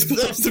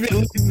supposed to be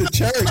leading the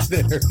charge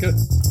there.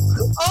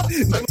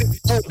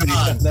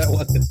 That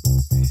one.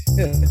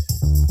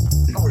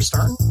 Oh, we're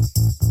starting?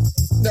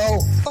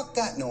 No. Fuck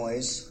that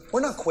noise.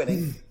 We're not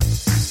quitting.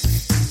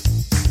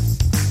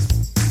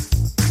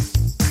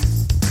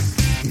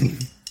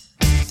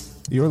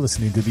 You're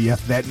listening to the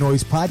F That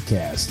Noise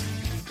podcast,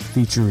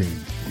 featuring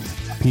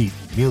Pete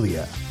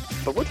Melia,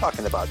 but we're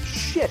talking about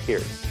shit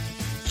here.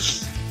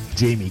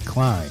 Jamie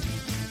Klein,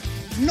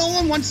 No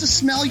one wants to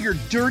smell your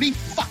dirty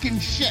fucking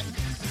shit.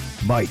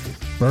 Mike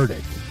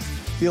Burdick,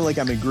 Feel like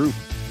I'm in group.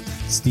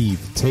 Steve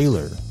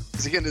Taylor,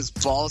 Is he getting his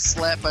balls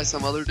slapped by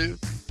some other dude?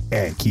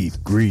 and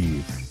Keith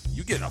Grieve.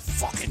 You get a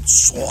fucking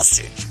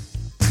sausage.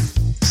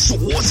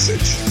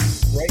 Sausage?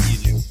 Right, you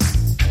do.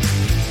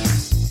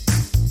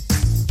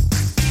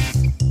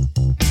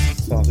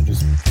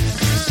 Sausages.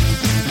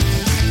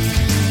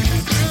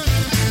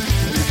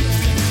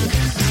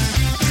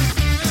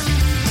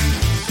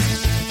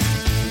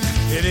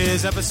 It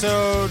is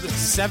episode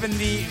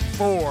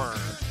 74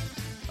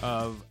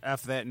 of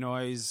F That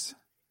Noise.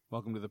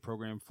 Welcome to the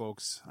program,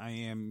 folks. I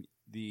am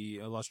the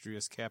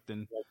illustrious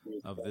captain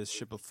of this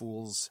ship of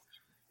fools,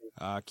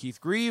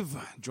 Keith Grieve,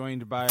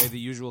 joined by the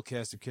usual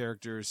cast of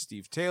characters,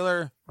 Steve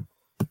Taylor,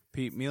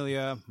 Pete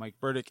Melia, Mike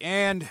Burdick,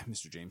 and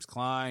Mr. James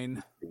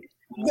Klein.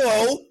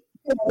 Whoa!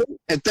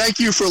 And thank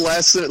you for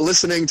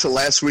listening to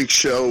last week's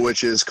show,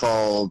 which is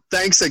called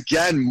Thanks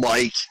Again,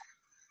 Mike.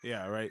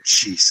 Yeah, right.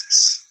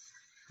 Jesus.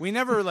 We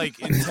never, Is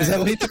that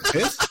what he did?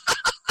 Is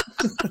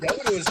that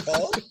what it was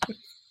called?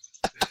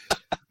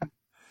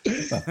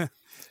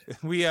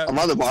 I'm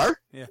on the bar?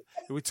 Yeah,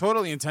 we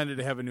totally intended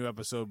to have a new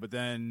episode, but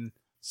then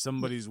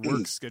somebody's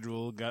work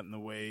schedule got in the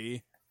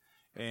way,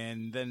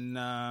 and then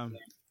and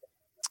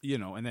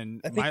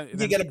then I think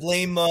you got to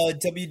blame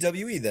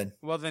WWE then.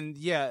 Well, then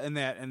and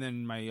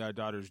then my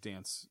daughter's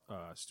dance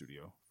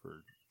studio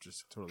for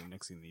just totally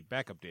nixing the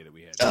backup day that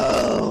we had.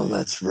 Oh,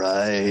 that's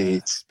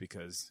right.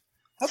 Because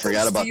I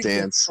forgot about Steve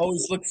dance.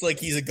 Always looks like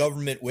he's a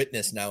government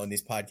witness now in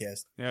these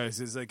podcasts. Yeah,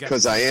 it's like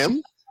Because I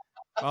am.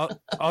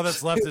 All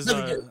that's left is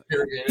a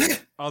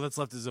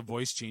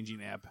voice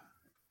changing app.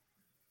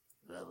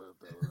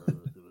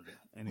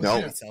 Anyway.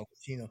 No.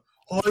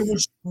 I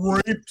was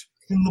raped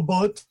in the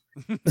butt.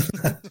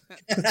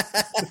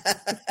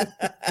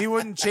 He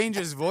wouldn't change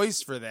his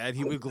voice for that.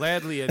 He would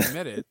gladly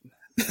admit it.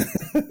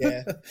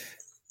 Yeah.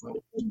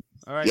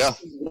 All right. Yeah.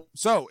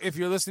 So, if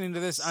you're listening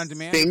to this on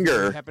demand, if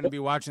you happen to be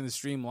watching the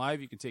stream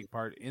live, you can take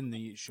part in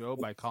the show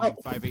by calling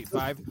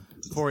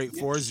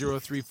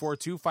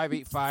 585-484-0342,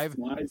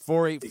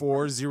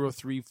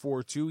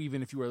 585-484-0342.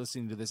 Even if you are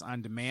listening to this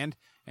on demand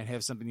and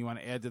have something you want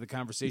to add to the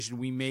conversation,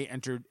 we may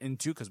enter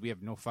into, because we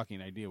have no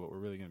fucking idea what we're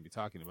really going to be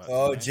talking about.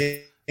 Oh,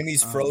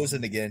 Jamie's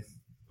frozen again.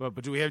 But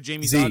do we have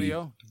Jamie's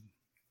audio?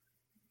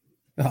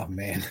 Oh,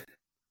 man.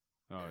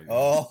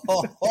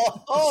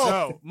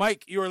 So,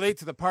 Mike, you were late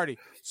to the party.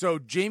 So,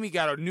 Jamie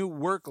got a new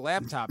work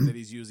laptop that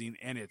he's using,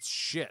 and it's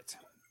shit.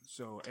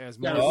 So, as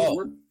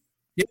more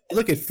Yeah,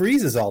 look, it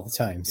freezes all the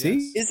time.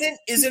 See? Yes.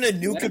 Isn't a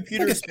new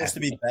computer supposed to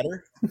be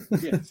better?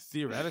 Yeah,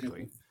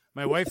 theoretically.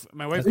 My wife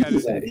got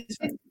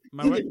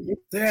it.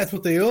 That's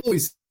what they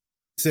always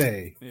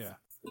say. Yeah.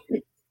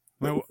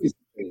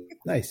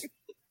 Nice.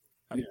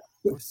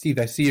 Steve,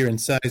 I see your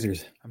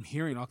incisors. I'm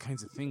hearing all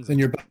kinds of things. And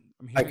your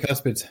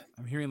bicuspids.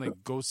 I'm hearing like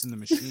ghosts in the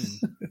machine.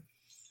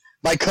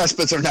 My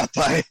cuspids are not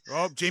by.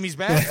 Oh, Jamie's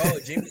back. Oh,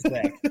 Jamie's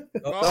back.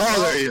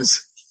 Oh, there he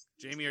is.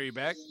 Jamie, are you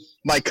back?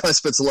 My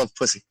cuspids love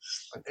pussy.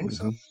 I think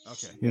so.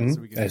 Okay. Yeah, Mm-hmm.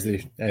 so we can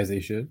As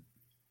they should.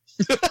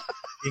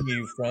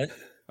 Jamie front.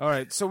 All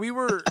right. So when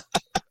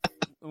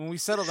we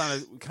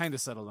kind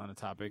of settled on a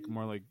topic,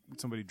 more like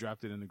somebody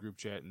dropped it in the group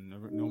chat and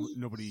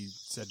nobody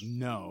said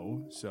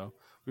no. So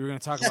we were going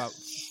to talk about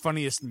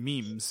funniest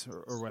memes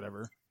or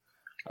whatever.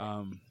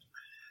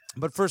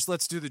 But first,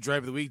 let's do the drive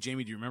of the week.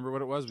 Jamie, do you remember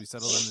what it was? We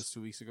settled on this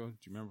 2 weeks ago. Do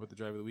you remember what the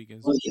drive of the week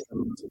is?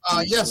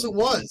 Yes, it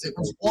was. It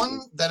was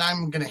one that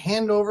I'm going to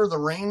hand over the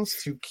reins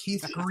to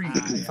Keith Grieve.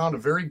 He found a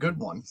very good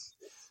one.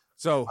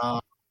 So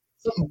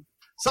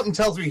something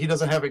tells me he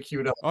doesn't have it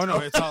queued up. Oh no,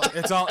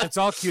 it's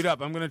all queued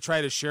up. I'm going to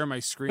try to share my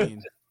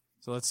screen.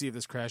 So let's see if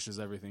this crashes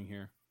everything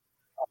here.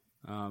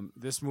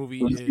 This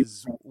movie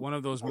is one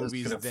of those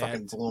movies that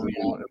fucking blow me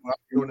out. I'm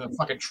going to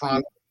fucking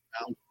Tron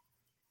now.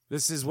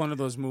 This is one of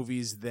those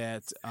movies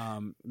that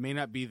may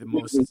not be the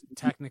most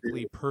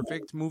technically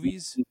perfect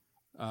movies,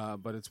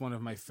 but it's one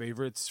of my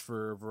favorites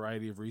for a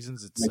variety of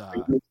reasons. It's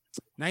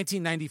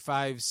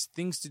 1995's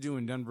Things to Do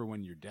in Denver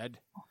When You're Dead,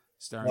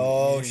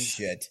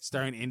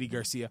 starring Andy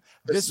Garcia.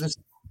 This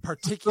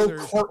particular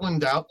so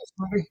Cortland out this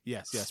movie.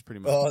 Yes,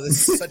 pretty much. Oh,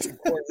 this is such a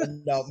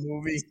Cortland out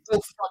movie. So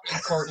fucking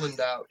Cortland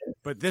out.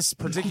 But this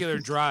particular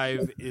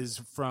drive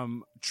is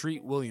from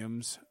Treat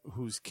Williams,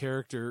 whose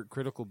character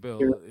Critical Bill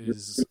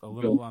is a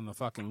little on the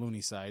fucking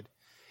loony side.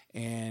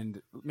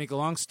 And make a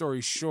long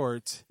story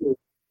short,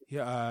 Steve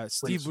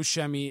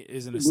Buscemi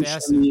is an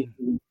assassin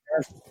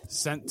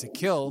sent to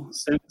kill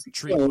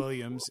Treat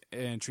Williams,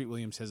 and Treat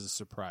Williams has a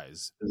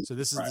surprise. So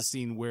this is the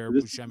scene where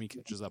Buscemi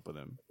catches up with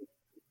him.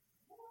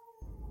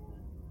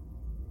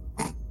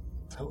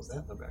 hell is that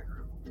in the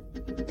background?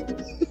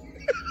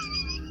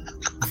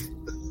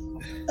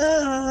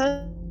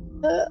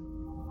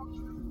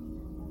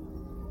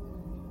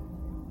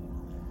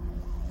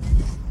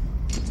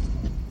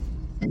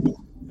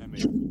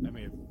 That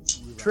may have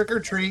Trick or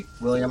treat,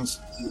 Williams.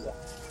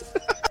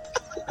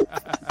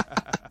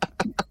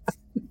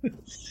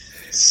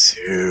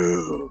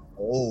 Sue.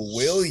 Oh,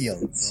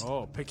 Williams.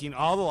 Oh, picking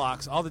all the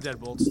locks, all the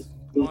deadbolts.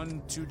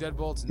 1, 2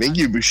 deadbolts.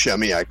 Miggy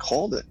Buscemi, I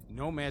called it.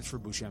 No match for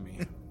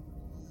Buscemi.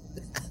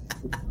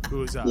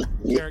 Whose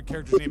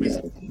character's name is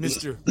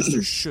Mr.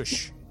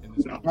 Shush. In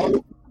this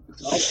movie.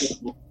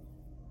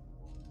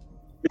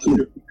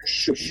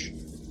 Shush.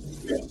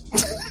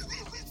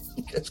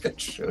 You guys got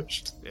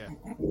shushed. Yeah.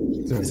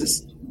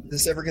 Is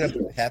this ever going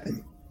to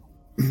happen?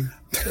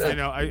 I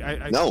know.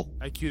 I No.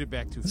 I queued it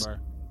back too far.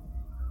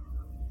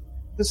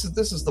 This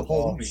is the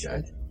whole movie, shit.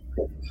 guys.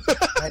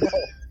 I know.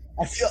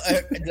 I feel.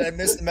 Did I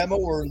miss the memo?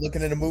 We're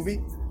looking at a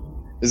movie.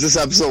 Is this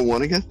episode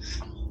 1 again?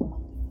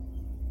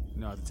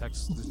 No, the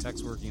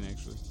text working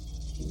actually.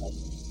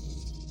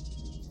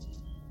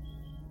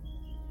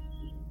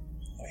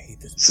 I hate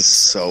this. This is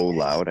so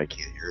loud, I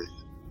can't hear it.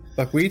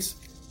 Buckwheats?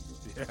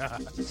 Yeah.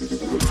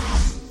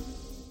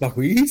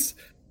 Buckwheats?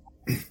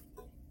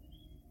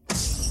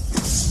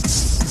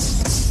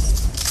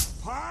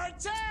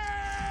 Party!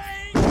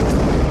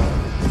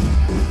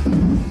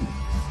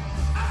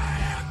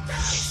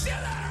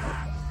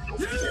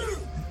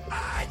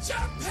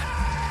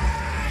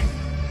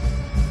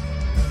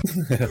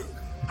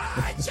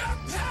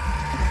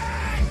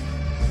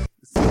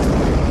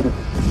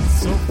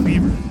 So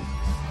fevered.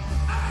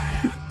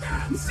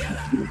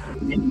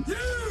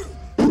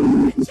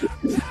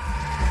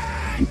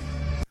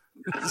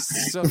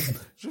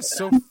 Just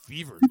so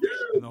fevered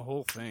in the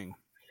whole thing.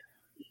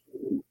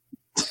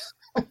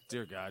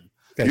 Dear God.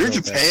 You're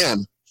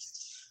Japan.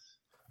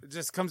 It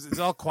just comes. It's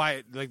all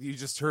quiet. Like you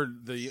just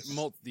heard the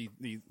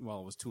well,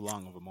 it was too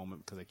long of a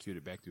moment because I queued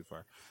it back too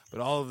far.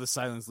 But all of the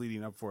silence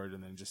leading up for it,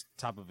 and then just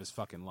top of his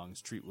fucking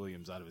lungs, treat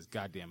Williams out of his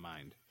goddamn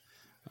mind.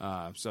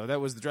 So that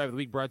was the drive of the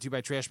week, brought to you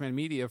by Trashman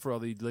Media for all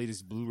the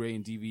latest Blu-ray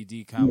and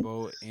DVD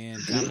combo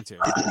and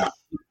commentary.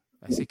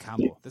 I say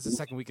combo. That's the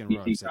second week in a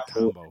row I said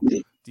combo.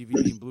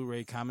 DVD and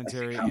Blu-ray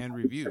commentary and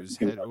reviews.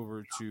 Head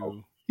over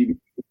to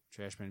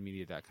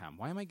trashmanmedia.com.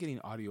 Why am I getting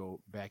audio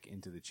back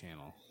into the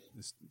channel?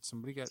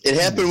 Somebody got It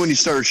happened when you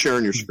started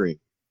sharing your screen.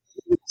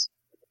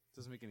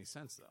 Doesn't make any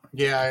sense though.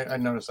 Yeah, I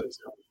noticed that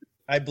too.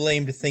 I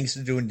blamed things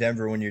to do in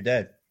Denver when you're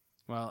dead.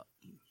 Well,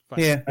 fine.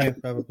 Yeah,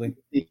 probably.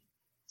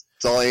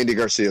 It's all Andy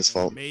Garcia's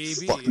fault. Maybe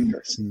Fucking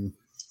Garcia.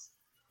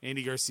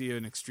 Andy Garcia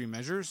in Extreme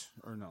Measures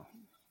or no?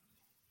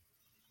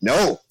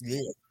 No.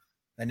 Yeah.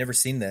 I never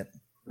seen that.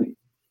 You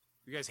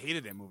guys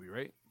hated that movie,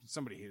 right?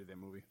 Somebody hated that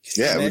movie.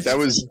 Yeah, that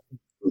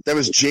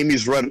was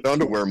Jamie's red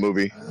underwear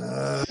movie.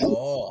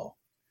 Oh.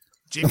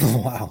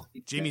 Wow.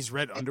 Jamie's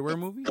red underwear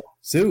movie?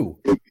 Sue.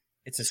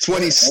 It's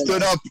When he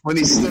stood up in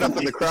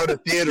the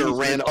crowded theater and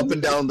ran up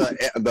and down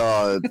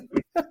the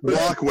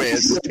walkway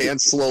as his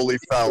pants slowly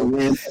fell.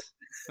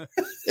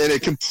 In a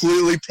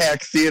completely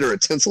packed theater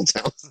at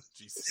Tinseltown.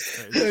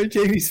 Jesus Christ.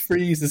 Jamie's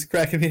freeze is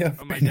cracking me up.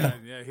 Oh my God!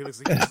 Yeah, he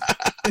looks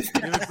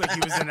like he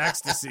was in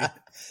ecstasy.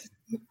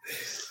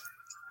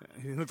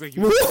 He looked like he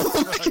was.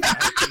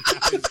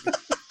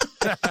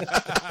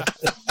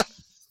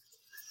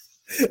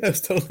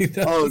 That's totally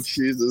nuts. Oh,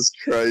 Jesus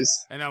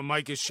Christ. And now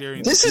Mike is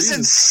sharing. This is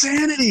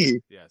insanity.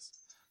 Yes.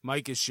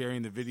 Mike is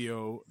sharing the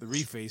video, the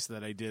reface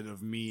that I did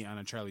of me on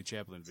a Charlie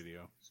Chaplin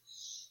video.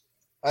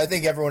 I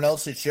think everyone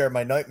else should share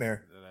my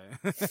nightmare.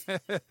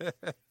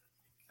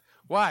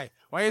 Why?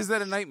 Why is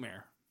that a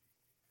nightmare?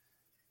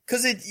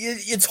 Because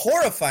it's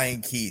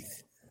horrifying,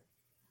 Keith.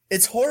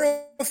 It's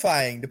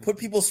horrifying to put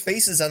people's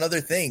faces on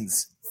other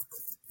things.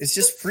 It's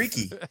just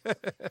freaky.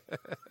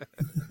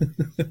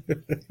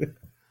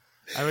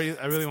 I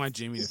really want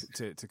Jamie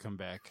to come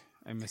back.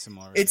 I miss him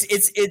already.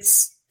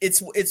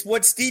 It's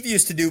what Steve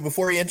used to do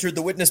before he entered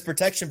the witness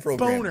protection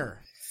program.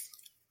 Boner.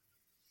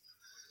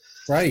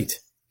 Right.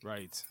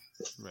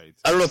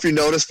 I don't know if you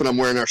noticed, but I'm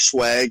wearing our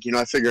swag. You know,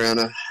 I figure on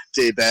a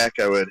day back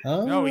I would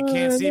No, we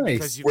can't see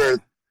because you wear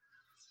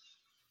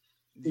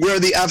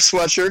the F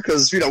sweatshirt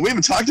because, you know, we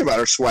haven't talked about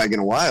our swag in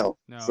a while.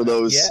 No, For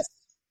those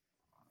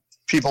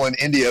people in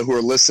India who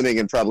are listening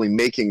and probably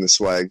making the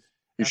swag,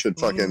 you should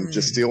fucking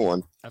just steal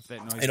one. F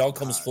that noise. It all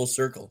comes full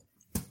circle.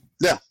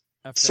 Yeah.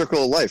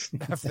 Circle of life.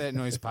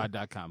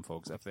 FThatNoisePod.com,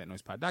 folks.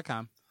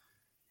 FThatNoisePod.com.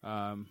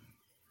 I'm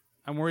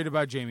worried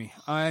about Jamie.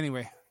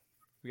 Anyway,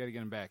 we got to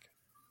get him back.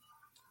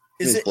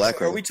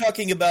 Are we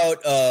talking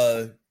about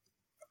the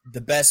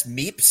best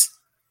meeps?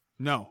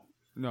 No,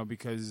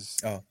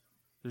 because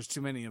there's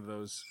too many of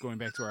those going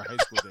back to our high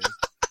school days.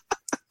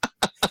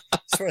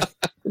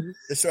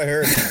 That's what I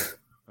heard.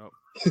 Oh.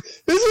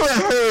 This is what I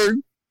heard.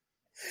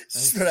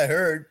 That's what I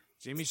heard.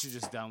 Jamie should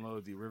just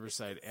download the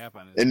Riverside app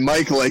on his. And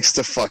Mike likes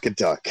to fuck a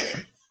duck.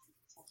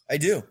 I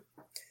do.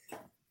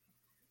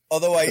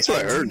 Although I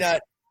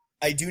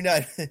do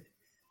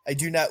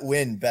not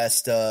win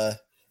best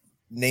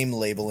name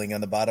labeling on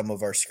the bottom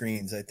of our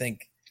screens. I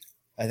think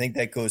I think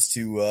that goes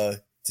to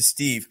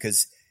Steve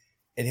because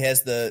it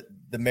has the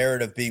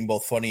merit of being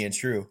both funny and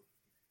true.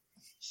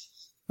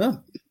 Huh.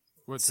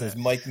 What's Says that?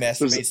 Mike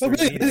masturbates. Oh,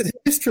 really?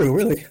 It's true,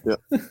 really. Yeah.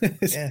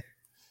 Yeah.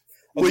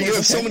 Well, Okay, you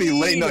have so many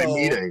late night Tito.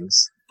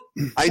 meetings.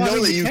 I Well,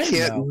 know that you can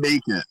can't now.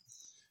 make it.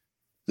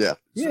 Yeah.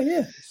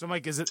 Yeah. So,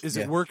 Mike, is it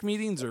Yeah. work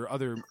meetings or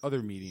other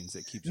meetings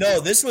that keep? No,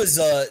 this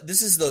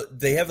is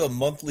they have a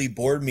monthly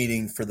board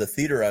meeting for the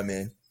theater I'm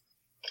in,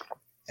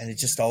 and it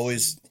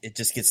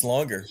just gets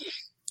longer.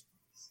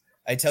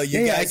 I tell you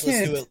Yeah, guys, I let's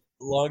can't. do it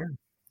longer.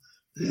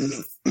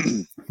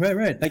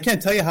 Right. I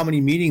can't tell you how many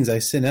meetings I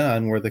sit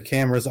on where the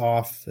camera's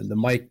off and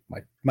my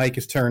mic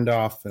is turned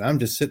off, and I'm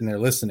just sitting there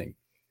listening.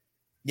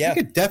 Yeah,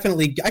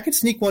 I could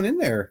sneak one in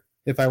there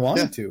if I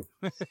wanted to.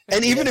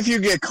 And even if you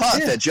get caught,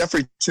 Yeah. that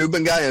Jeffrey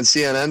Toobin guy on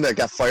CNN that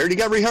got fired, he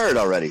got rehired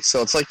already.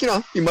 So it's like,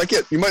 you might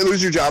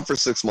lose your job for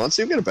 6 months.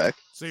 You get it back.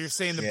 So you're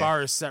saying the Yeah.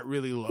 bar is set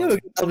really low. Yeah, look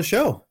at the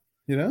show.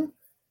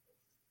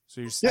 So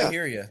you're I saying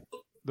hear you.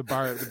 the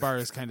bar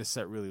is kind of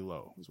set really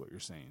low, is what you're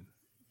saying,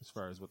 as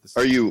far as what the.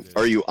 Are you standard is.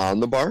 are you on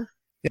the bar?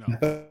 No.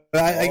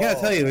 But I gotta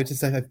tell you, it's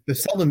just I've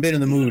seldom been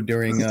in the mood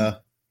during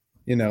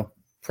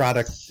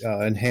product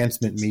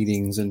enhancement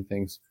meetings and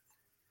things.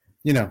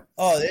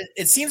 Oh,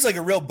 it seems like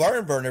a real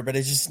barn burner, but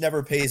it just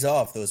never pays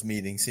off. Those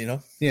meetings,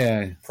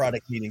 Yeah.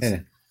 product meetings. Yeah.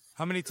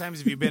 How many times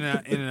have you been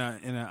in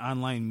an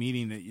online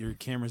meeting that your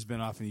camera's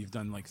been off and you've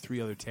done like 3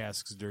 other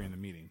tasks during the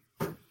meeting?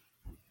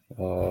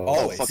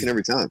 Always. Fucking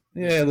every time.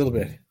 Yeah, a little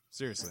bit.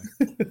 Seriously.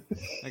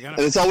 Like, And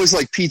it's always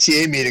like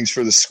PTA meetings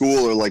for the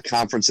school or like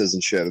conferences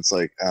and shit. It's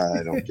like,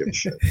 I don't give a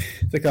shit.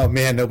 It's like, oh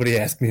man, nobody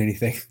asked me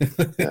anything.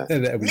 Yeah.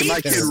 That was- Can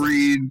my kid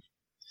read?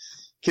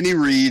 Can he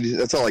read?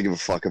 That's all I give a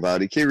fuck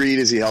about. Can he read?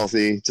 Is he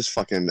healthy? Just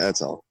fucking,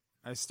 that's all.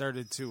 I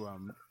started to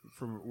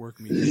from work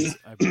meetings.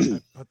 I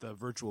put the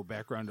virtual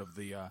background of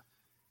the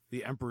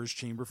Emperor's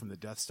Chamber from the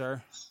Death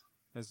Star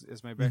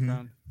as my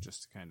background,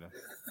 just to kind of.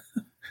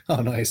 Oh,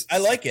 nice. I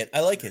like it.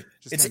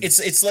 Just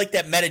It's like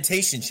that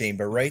meditation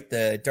chamber, right?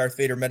 The Darth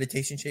Vader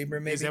meditation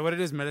chamber, maybe. Is that what it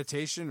is?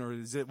 Meditation, or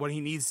is it what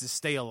he needs to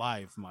stay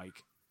alive,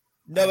 Mike?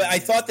 No, but I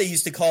thought they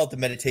used to call it the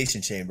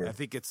meditation chamber. I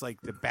think it's like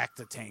the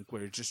Bacta tank,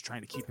 where it's just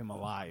trying to keep him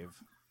alive.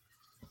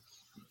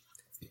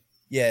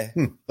 Yeah.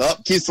 Oh,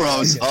 Keith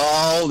froze.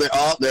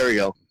 Oh, there we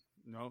go.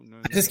 No.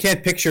 I just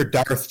can't picture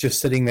Darth just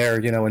sitting there,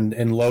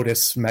 in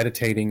Lotus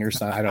meditating or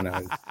something. I don't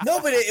know. No,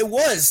 but it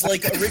was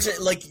like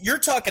original. Like you're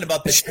talking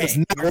about the It's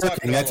tank. not You're working.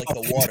 talking about That's like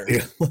all the water.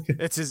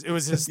 It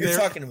was his. You're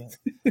talking about.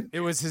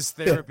 It was his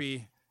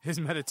therapy, his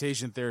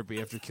meditation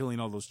therapy after killing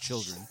all those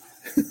children.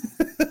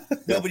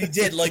 No, but he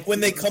did. Like when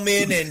they come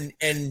in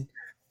and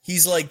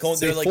he's like going.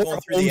 They're like going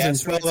through the and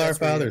asteroids. 12 Our that's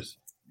where he- Fathers.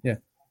 Yeah.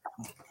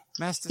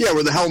 Master. Yeah,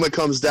 where the helmet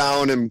comes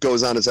down and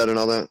goes on his head and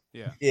all that.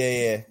 Yeah.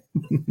 Yeah.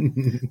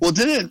 Well,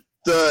 didn't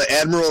the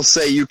Admiral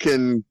say you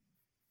can...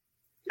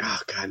 Oh,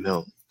 God,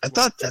 no. I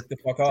thought that... Shut the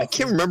fuck I off.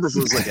 can't remember if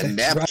it was like a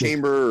nap Right.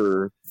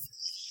 chamber or...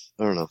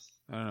 I don't know.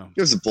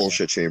 It was a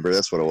bullshit chamber.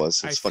 That's what it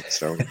was. It's fucking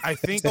Star Wars. I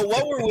think. So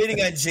while we're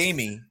waiting on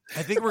Jamie,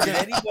 I think we're did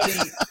gonna.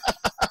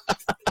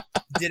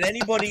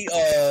 anybody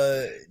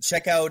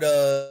check out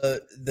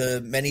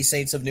the Many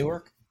Saints of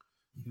Newark?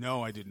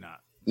 No, I did not.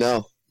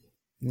 No.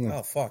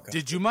 Oh fuck!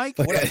 Did you, Mike?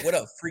 What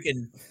a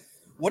freaking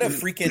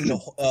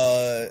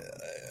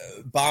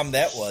bomb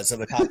that was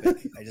of a topic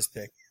I just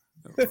picked.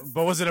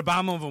 But was it a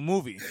bomb of a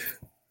movie?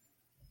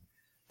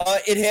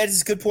 It had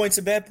its good points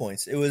and bad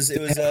points. It was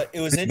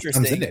interesting.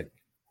 Comes in it.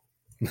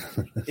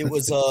 It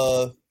was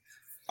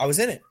I was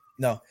in it.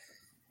 No.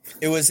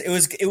 It was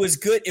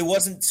good. It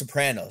wasn't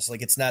Sopranos.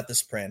 Like it's not the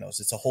Sopranos.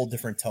 It's a whole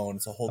different tone.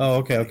 It's a whole Oh,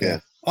 okay. Yeah.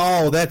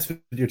 Oh, that's what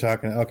you're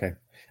talking. Okay.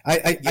 I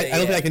don't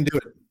think I can do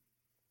it.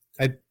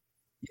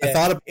 I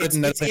thought about it,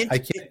 and I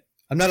can't.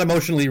 I'm not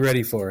emotionally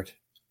ready for it.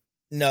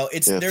 No,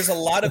 there's a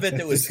lot of it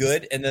that was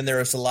good, and then there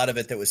was a lot of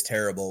it that was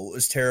terrible. What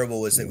was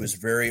terrible was it was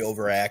very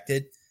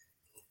overacted,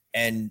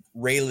 and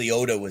Ray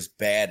Liotta was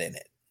bad in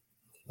it.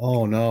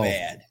 Oh no.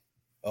 Bad.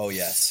 Oh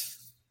yes.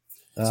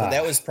 So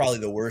that was probably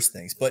the worst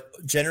things. But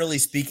generally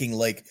speaking,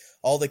 like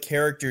all the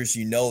characters,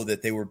 that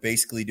they were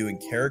basically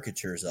doing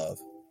caricatures of.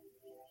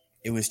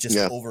 It was just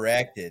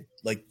overacted.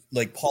 Like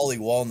Paulie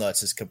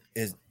Walnuts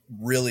is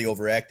really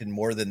overacted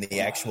more than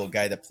the actual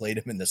guy that played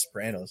him in The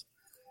Sopranos.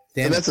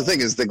 And that's the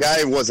thing is the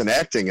guy wasn't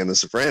acting in The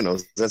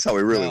Sopranos. That's how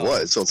he really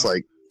was. So it's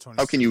like,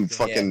 how can you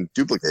fucking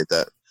duplicate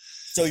that?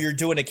 So you're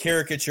doing a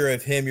caricature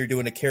of him. You're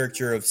doing a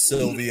caricature of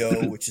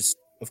Silvio, which is,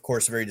 of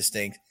course, very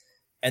distinct.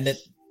 And then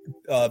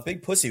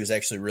Big Pussy was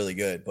actually really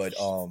good. But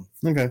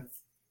okay.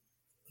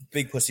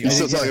 Big Pussy. You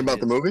still talking about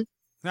the movie?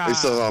 Are you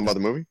still talking about the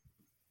movie?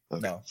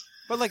 Okay. No.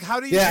 But like, how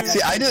do you? Yeah. do-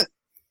 See, I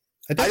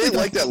didn't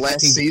like that last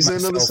season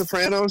of The myself.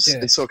 Sopranos, Yeah.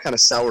 and so it kind of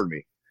soured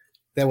me.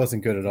 That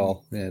wasn't good at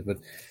all. Yeah, but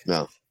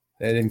No.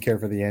 I didn't care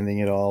for the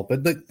ending at all.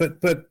 But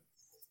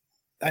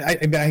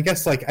I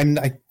guess like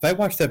if I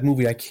watch that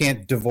movie, I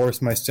can't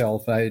divorce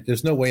myself.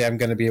 There's no way I'm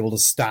going to be able to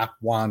stop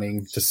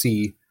wanting to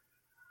see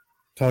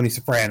Tony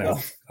Soprano.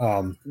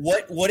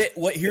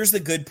 What? Here's the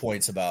good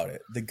points about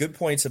it. The good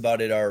points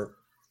about it are,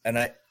 and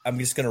I'm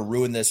just going to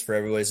ruin this for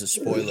everybody as a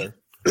spoiler.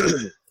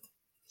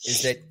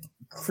 is that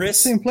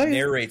Chris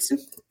narrates it.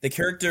 The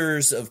character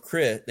of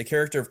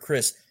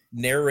Chris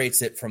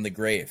narrates it from the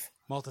grave.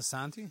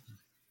 Maltasanti?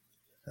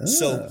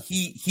 So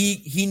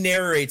he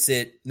narrates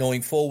it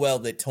knowing full well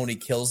that Tony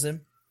kills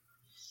him,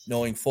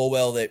 knowing full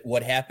well that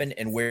what happened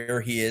and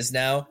where he is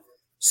now.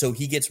 So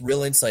he gets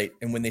real insight.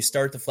 And when they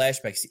start the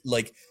flashbacks,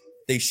 like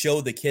they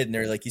show the kid and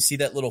they're like, you see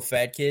that little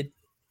fat kid?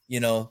 You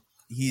know,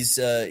 he's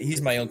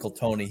my Uncle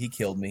Tony. He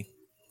killed me.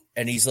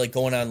 And he's like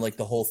going on like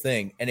the whole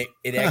thing. And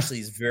it actually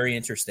is very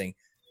interesting.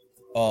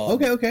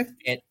 Okay.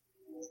 And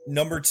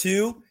number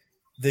 2,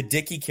 the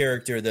Dickie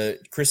character,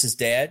 Chris's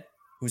dad,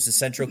 who's the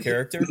central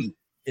character,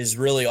 is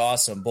really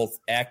awesome, both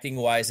acting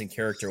wise and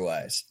character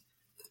wise.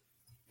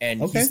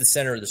 And he's the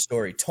center of the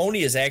story.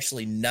 Tony is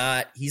actually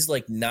not. He's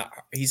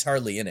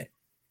hardly in it.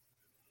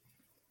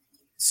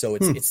 So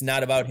it's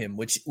not about him,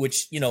 which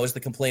you know is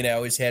the complaint I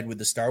always had with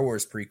the Star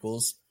Wars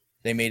prequels.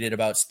 They made it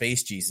about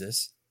space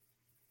Jesus.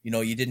 You know,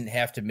 you didn't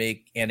have to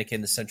make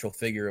Anakin the central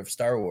figure of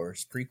Star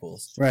Wars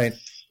prequels, right?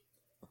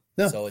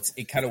 No. So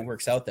it kind of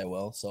works out that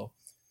well. So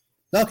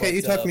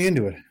you talked me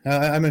into it.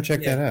 I'm gonna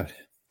check that out.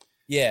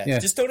 Yeah,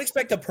 just don't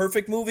expect a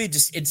perfect movie.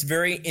 Just it's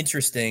very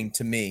interesting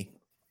to me.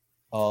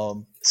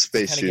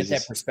 Space kind of get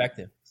that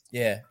perspective.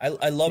 Yeah,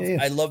 I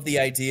love the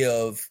idea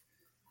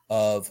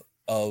of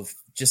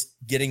just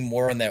getting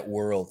more on that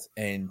world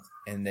and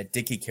that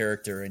Dickie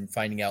character and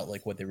finding out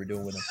like what they were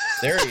doing with him.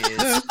 There he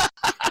is.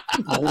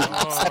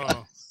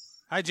 Oh.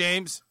 Hi,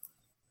 James.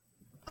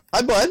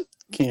 Hi, bud.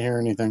 Can't hear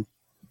anything.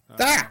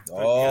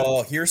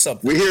 Here's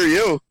something. We hear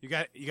you. You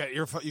got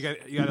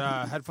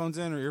headphones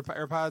in or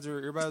AirPods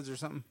or earbuds or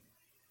something?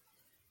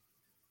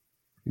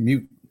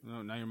 Mute.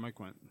 No, now your mic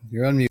went.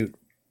 You're on mute.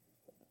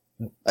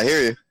 I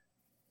hear you.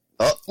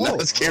 Now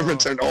his camera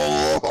turned.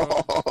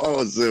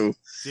 Zoo.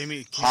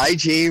 Jamie. Hi,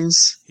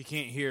 James. He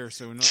can't hear,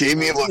 so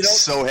Jamie looks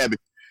so happy.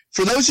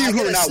 For those of you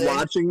who are not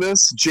watching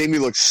this, Jamie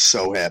looks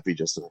so happy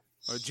just now.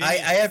 I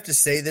have to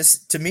say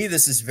this. To me,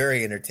 this is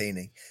very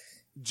entertaining.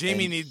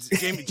 Jamie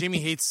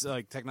hates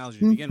like technology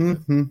to begin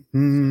with.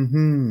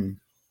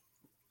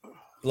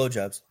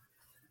 Blowjobs.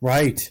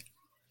 Right.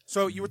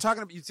 So you were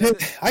talking about.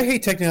 I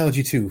hate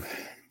technology too.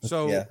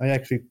 So I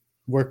actually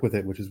work with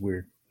it, which is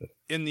weird.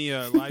 In the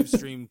live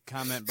stream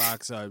comment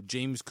box,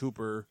 James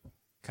Cooper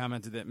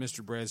commented that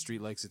Mr.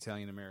 Bradstreet likes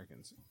Italian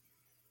Americans.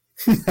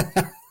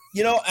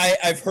 You know,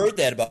 I've heard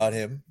that about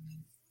him.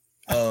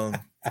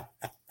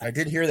 I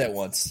did hear that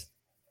once.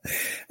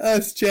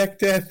 It's Jack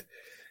Death.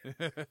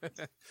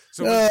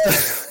 So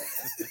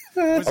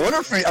I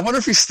wonder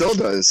if he still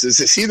does.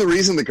 Is he the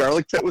reason the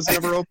garlic pit was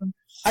never open?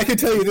 I can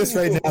tell you this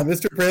right now.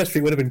 Mr.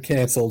 Bradstreet would have been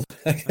canceled.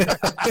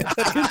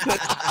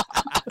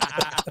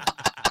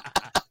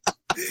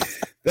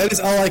 That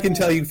is all I can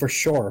tell you for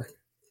sure.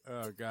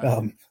 Oh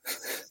God!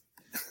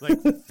 Like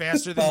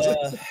faster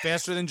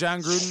than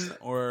John Gruden,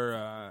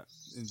 or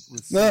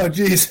no,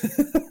 jeez.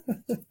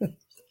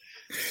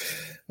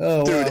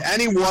 Oh, dude,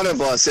 any one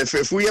of us,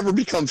 if we ever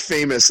become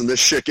famous and this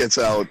shit gets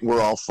out, we're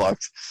all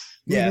fucked.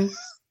 Yeah.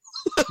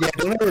 Yeah.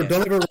 Don't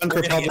ever run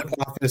for public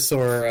office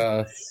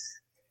or.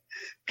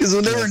 Because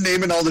when they were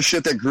naming all the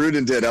shit that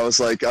Gruden did, I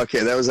was like, okay,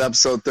 that was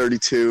episode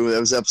 32.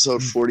 That was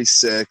episode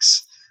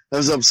 46. That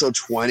was episode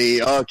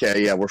 20.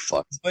 Okay, yeah, we're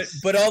fucked.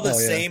 But all the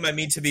same, I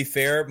mean, to be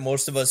fair,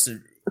 most of us,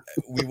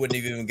 we wouldn't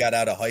have even got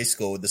out of high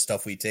school with the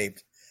stuff we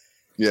taped.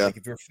 Yeah. Like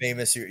if you're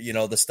famous, you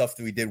know, the stuff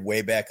that we did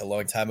way back a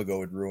long time ago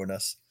would ruin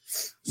us.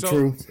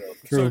 True.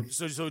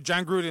 So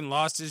John Gruden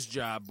lost his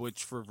job,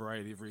 which for a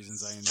variety of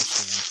reasons I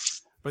understand.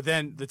 But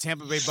then the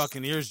Tampa Bay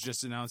Buccaneers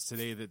just announced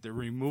today that they're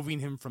removing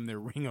him from their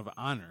Ring of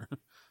Honor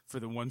for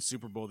the one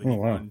Super Bowl that he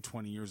won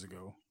 20 years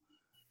ago.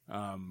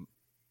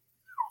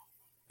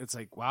 It's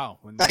like, wow.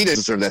 He didn't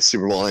deserve that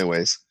Super Bowl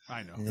anyways.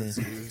 I know. It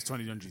was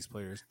Tony Dungy's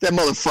players. That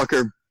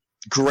motherfucker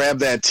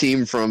grabbed that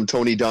team from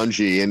Tony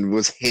Dungy and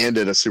was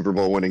handed a Super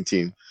Bowl winning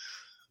team.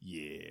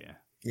 Yeah.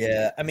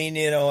 Yeah. I mean,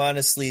 you know,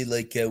 honestly,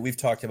 like we've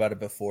talked about it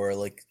before,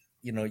 like,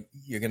 you know,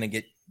 you're going to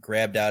get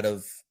grabbed out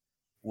of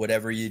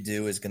whatever you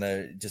do is going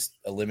to just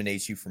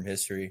eliminate you from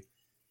history. And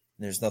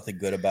there's nothing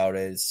good about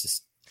it. It's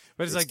just,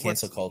 but it's like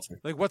cancel culture.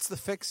 Like, what's the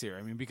fix here?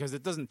 I mean, because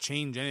it doesn't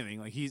change anything.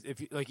 Like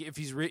if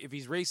he's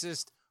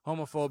racist,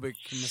 homophobic,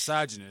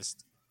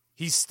 misogynist,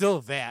 he's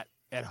still that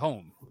at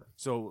home.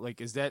 So,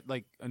 like, is that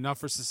like enough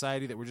for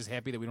society that we're just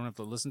happy that we don't have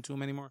to listen to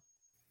him anymore?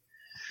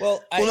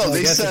 Well,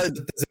 they said,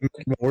 does it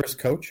make him a worse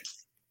coach?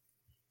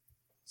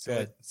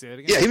 Say that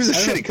again. Yeah, he was a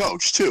shitty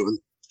coach too.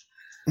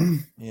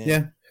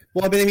 Yeah.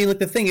 Well, but I mean, like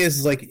the thing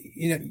is, like,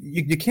 you know,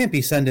 you can't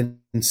be sending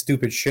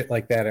stupid shit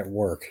like that at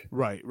work.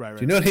 Right. Do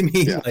you know what I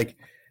mean? Yeah. Like,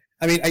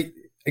 I mean,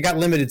 I got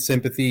limited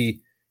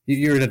sympathy.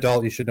 You're an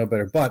adult, you should know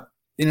better. But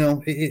you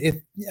know,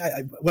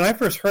 when I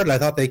first heard it, I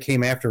thought they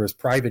came after his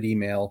private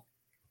email.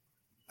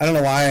 I don't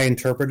know why I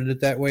interpreted it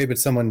that way, but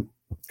someone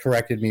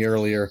corrected me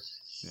earlier.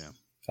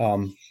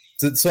 Yeah.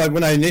 So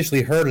when I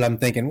initially heard it, I'm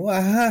thinking,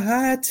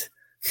 what?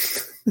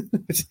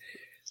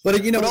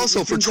 But you know, but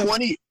also for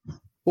 20.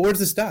 But where's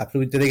the stop?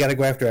 Do they got to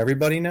go after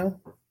everybody now?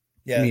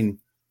 Yeah. I mean,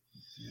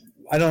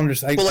 I don't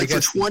understand. Well, like for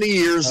 20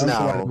 years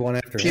now,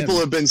 people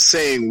have been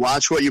saying,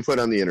 watch what you put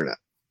on the internet.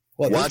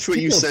 Well, watch what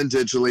you send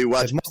digitally.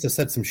 Watch. Must have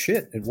said some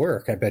shit at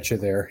work, I bet you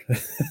there.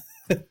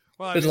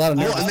 Well, there's a lot of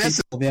and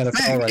that's people in the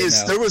NFL right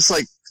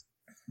now.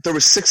 There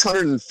was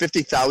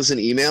 650,000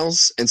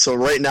 emails, and so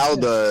right now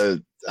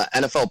the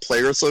NFL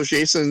Player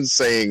Association is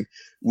saying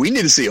we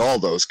need to see all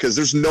those because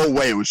there's no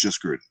way it was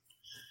just Gruden.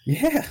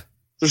 Yeah,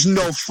 there's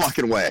no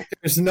fucking way.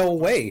 There's no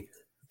way.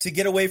 To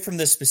get away from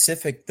the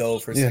specific though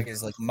for a second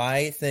is like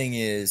my thing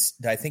is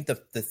I think the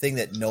thing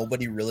that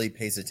nobody really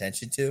pays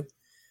attention to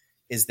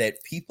is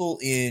that people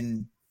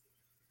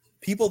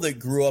that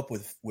grew up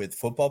with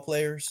football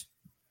players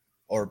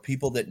or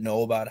people that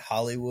know about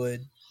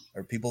Hollywood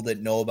or people that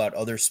know about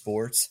other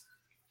sports,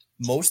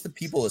 most of the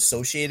people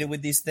associated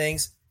with these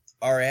things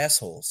are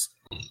assholes.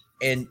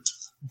 And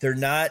they're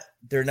not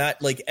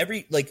like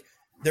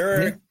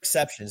there are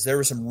exceptions. There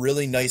were some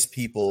really nice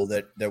people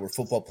that were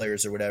football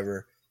players or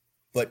whatever.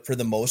 But for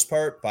the most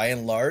part, by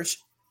and large,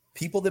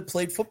 people that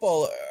played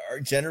football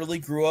generally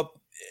grew up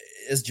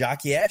as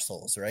jockey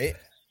assholes, right?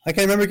 I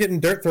can remember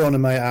getting dirt thrown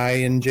in my eye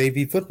in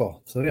JV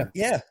football. So yeah.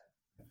 Yeah.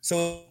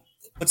 So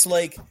it's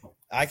like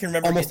I can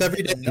remember almost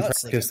every day in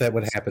practice that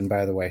would happen.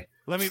 By the way,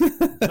 let me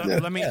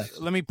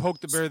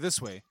poke the bear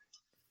this way.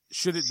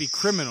 Should it be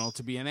criminal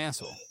to be an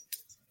asshole?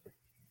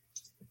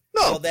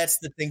 No, well, that's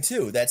the thing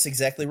too. That's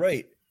exactly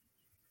right.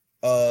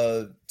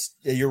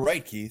 You're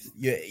right, Keith.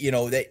 You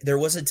know there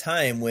was a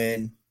time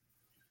when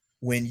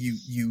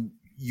you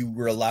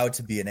were allowed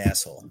to be an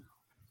asshole.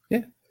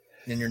 Yeah.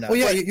 And you're not. Well,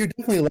 yeah, you're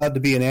definitely allowed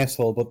to be an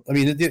asshole, but I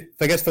mean,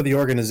 I guess for the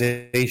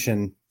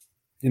organization,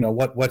 you know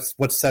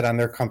what's said on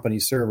their company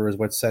servers,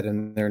 what's said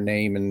in their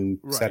name, and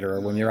et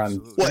cetera. When you're on,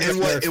 if I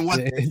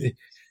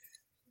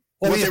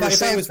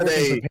was working for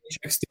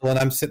Paycheck still, and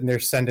I'm sitting there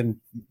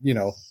sending,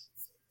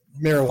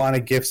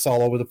 marijuana gifts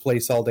all over the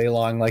place all day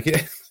long, like,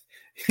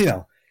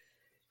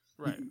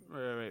 Right.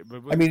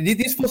 But I mean,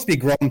 these supposed to be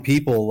grown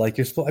people. Like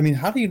you're supposed. I mean,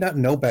 how do you not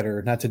know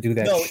better not to do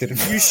that shit?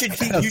 You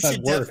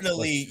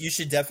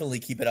should definitely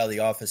keep it out of the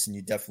office, and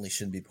you definitely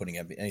shouldn't be putting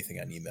anything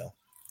on email.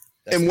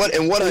 And what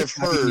I've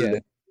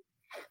heard,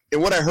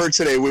 and what I heard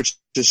today, which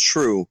is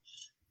true,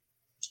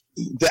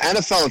 the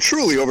NFL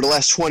truly over the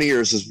last 20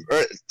 years,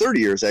 30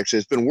 years actually,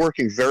 has been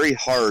working very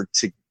hard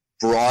to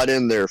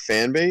broaden their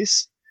fan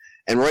base.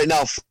 And right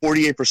now,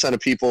 48% of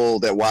people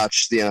that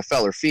watch the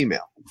NFL are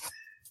female.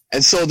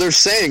 And so they're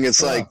saying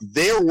it's like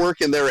they're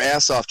working their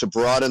ass off to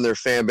broaden their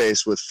fan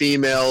base with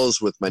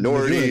females, with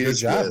minorities,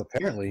 job, with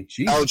apparently.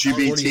 Jeez,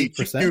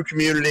 LGBTQ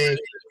community,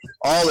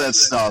 all that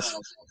stuff.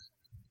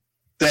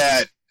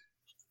 They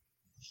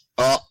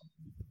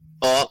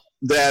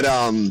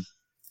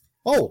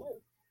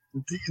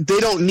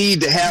don't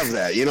need to have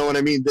that. You know what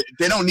I mean?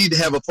 They don't need to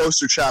have a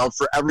poster child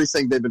for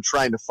everything they've been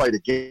trying to fight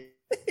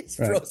against.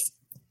 Right.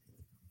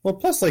 Well,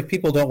 plus, like,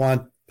 people don't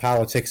want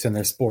politics in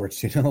their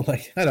sports.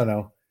 Like, I don't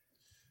know.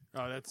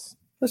 Oh, that's.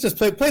 Let's just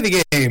play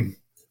the game.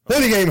 Play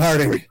the game,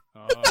 Harding.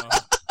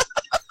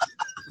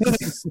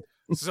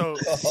 So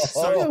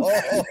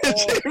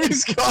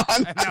Jamie's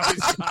gone. Now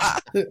he's gone.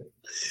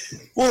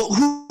 Well,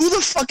 who the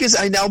fuck is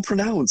I now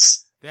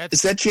pronounce?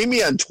 Is that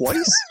Jamie on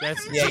twice?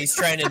 Yeah, he's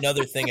trying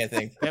another thing, I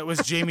think. That was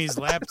Jamie's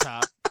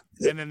laptop,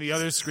 and then the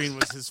other screen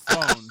was his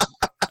phone,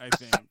 I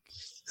think.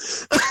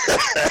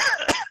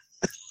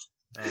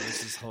 Oh,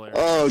 this is hilarious.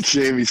 Oh,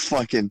 Jamie's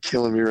fucking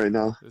killing me right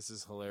now. This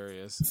is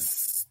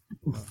hilarious.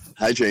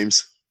 Hi,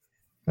 James.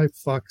 Hi,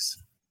 fucks.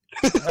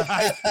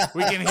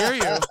 We can hear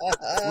you.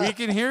 We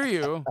can hear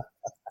you.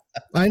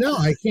 I know.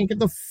 I can't get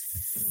the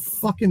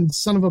fucking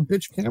son of a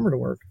bitch camera to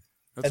work.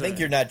 I think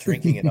you're not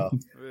drinking enough.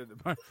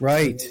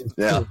 Right.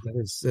 Yeah.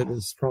 It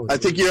is probably. I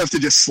think you have to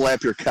just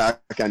slap your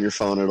cock on your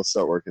phone. It'll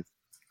start working.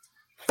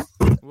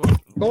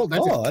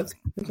 That's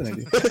an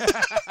idea.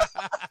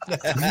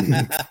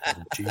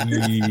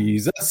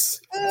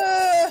 Jesus.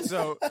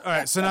 So, all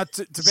right. So now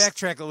to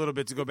backtrack a little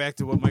bit, to go back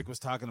to what Mike was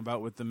talking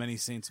about with the Many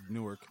Saints of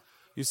Newark,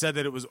 you said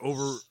that it was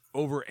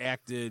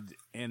overacted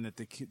and that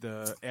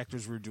the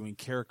actors were doing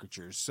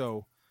caricatures.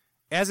 So,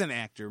 as an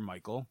actor,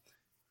 Michael,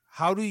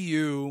 how do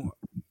you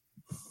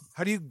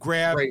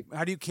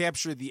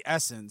capture the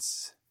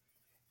essence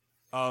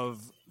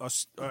of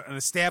an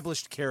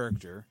established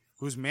character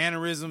whose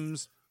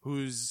mannerisms,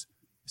 whose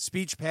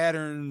speech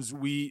patterns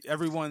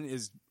everyone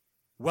is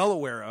well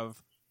aware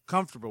of,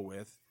 comfortable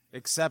with,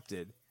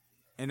 accepted,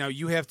 and now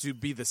you have to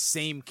be the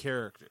same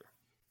character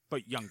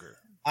but younger?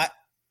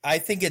 I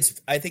think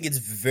it's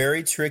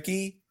very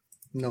tricky.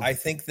 No. I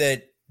think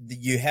that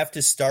you have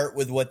to start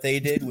with what they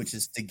did, which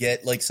is to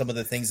get like some of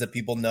the things that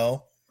people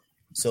know.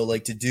 So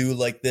like to do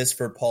like this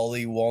for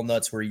Paulie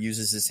Walnuts where he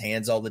uses his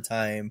hands all the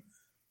time,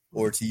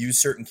 or to use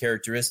certain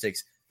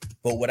characteristics.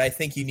 But what I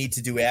think you need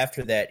to do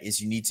after that is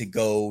you need to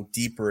go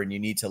deeper and you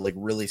need to like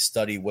really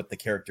study what the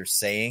character's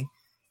saying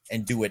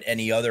and do what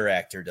any other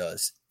actor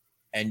does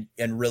and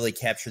really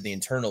capture the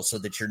internal so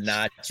that you're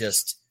not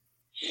just,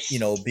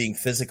 being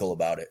physical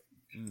about it.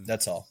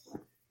 That's all.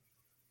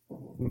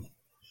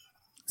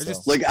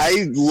 Like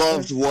I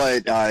loved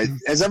what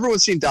has everyone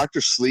seen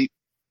Dr. Sleep?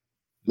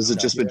 Has it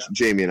just been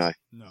Jamie and I?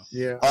 No.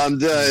 Yeah.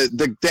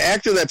 The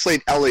actor that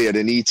played Elliot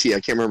in E.T., I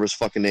can't remember his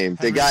fucking name.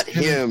 They got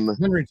him.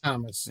 Henry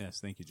Thomas. Yes,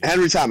 thank you, Jamie.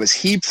 Henry Thomas.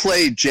 He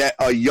played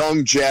a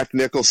young Jack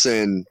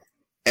Nicholson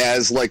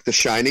as like the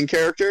Shining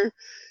character.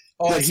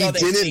 Oh, but I saw that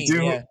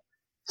scene,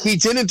 he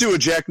didn't do a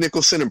Jack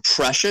Nicholson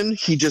impression.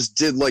 He just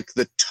did like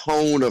the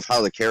tone of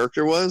how the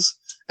character was.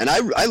 And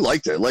I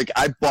liked it. Like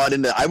I bought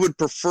into I would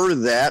prefer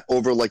that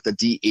over like the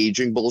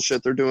de-aging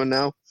bullshit they're doing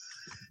now.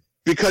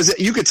 Because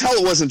you could tell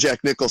it wasn't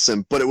Jack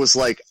Nicholson, but it was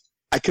like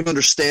I could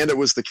understand it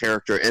was the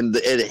character, and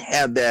it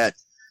had that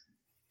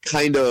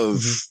kind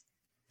of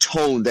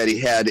tone that he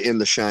had in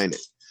The Shining.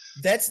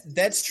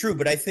 That's true,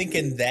 but I think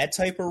in that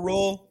type of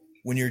role,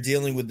 when you're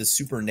dealing with the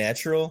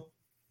supernatural,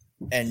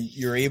 and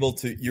you're able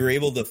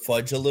to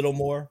fudge a little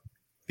more,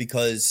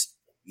 because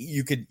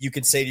you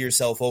could say to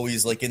yourself, oh,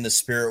 he's like in the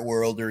spirit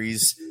world, or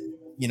he's,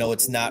 you know,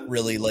 it's not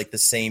really like the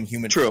same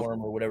human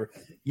form or whatever.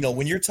 You know,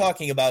 when you're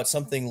talking about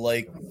something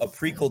like a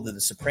prequel to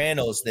The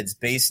Sopranos it's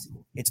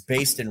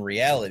based in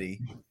reality,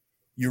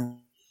 you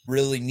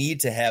really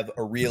need to have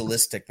a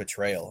realistic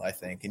portrayal, I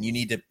think. And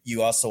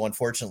you also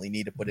unfortunately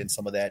need to put in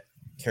some of that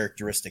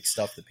characteristic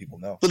stuff that people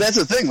know. But that's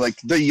the thing, like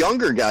the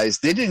younger guys,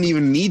 they didn't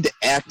even need to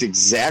act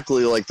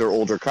exactly like their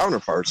older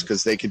counterparts,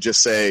 because they could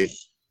just say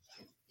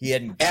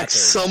act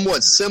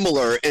somewhat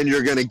similar, and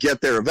you're going to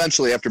get there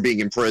eventually after being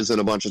in prison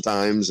a bunch of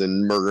times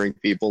and murdering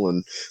people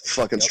and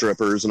fucking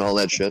strippers and all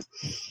that shit.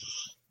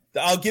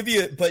 I'll give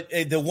you, but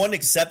the one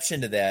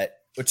exception to that,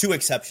 or two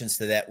exceptions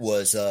to that,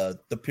 was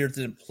the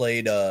person that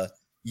played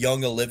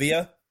young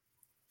Olivia,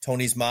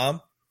 Tony's mom,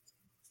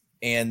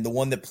 and the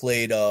one that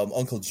played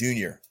Uncle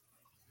Junior,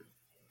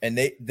 and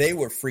they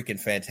were freaking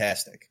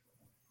fantastic.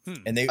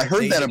 And I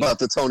heard that about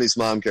the Tony's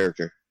mom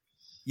character.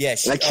 Yeah,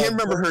 I can't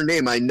remember her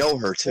name. I know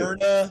her too.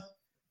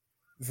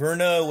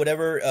 Verna,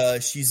 whatever.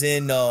 She's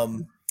in all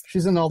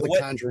the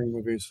Conjuring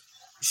movies.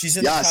 She's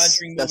in the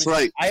Conjuring movies. That's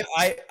right.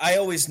 I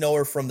always know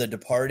her from The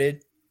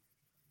Departed.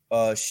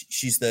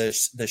 She's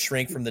the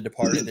shrink from The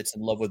Departed that's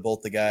in love with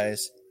both the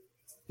guys.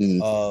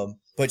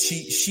 But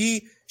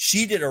she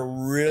did a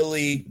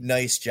really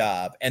nice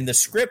job, and the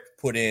script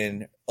put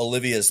in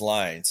Olivia's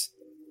lines,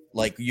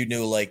 like you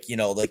knew, like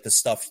like the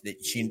stuff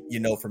that she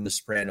from The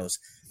Sopranos.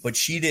 But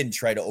she didn't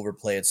try to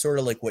overplay it, sort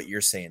of like what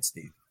you're saying,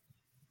 Steve.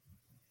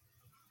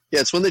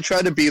 Yeah, it's when they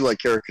try to be like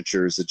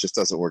caricatures, it just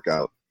doesn't work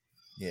out.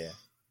 Yeah.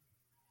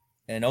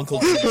 And Uncle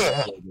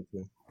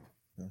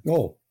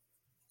No.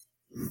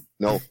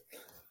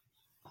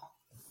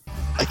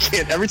 I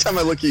can't. Every time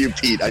I look at you,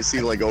 Pete, I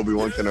see like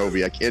Obi-Wan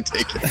Kenobi. I can't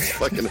take it. It's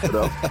fucking it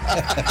up.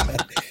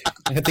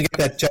 I have to get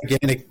that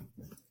gigantic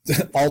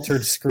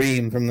altered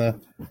scream from the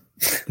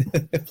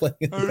playing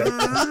in the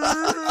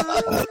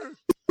back.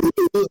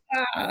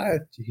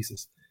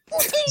 Jesus.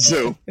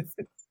 Zoo.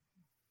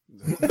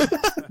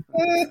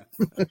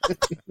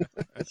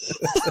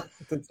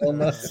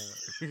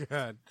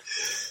 God.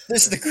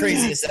 This is the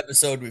craziest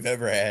episode we've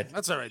ever had.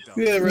 That's all right, though.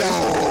 Yeah,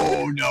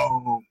 right.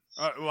 No.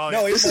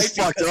 This is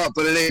fucked up,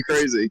 but it ain't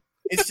crazy.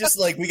 It's just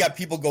like we got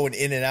people going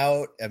in and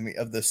out. I mean,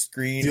 of the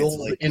screen. It's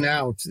like, in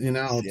out.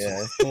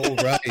 Yeah. Oh,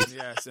 right.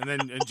 Yes,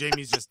 and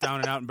Jamie's just down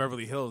and out in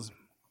Beverly Hills.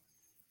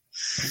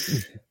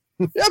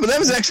 Yeah, but that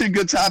was actually a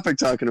good topic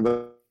talking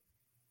about.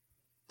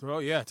 Oh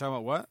yeah, talking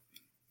about what?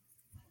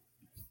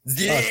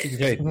 Yeah.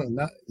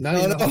 No.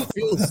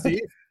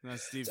 Steve. No,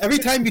 Steve. Every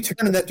time you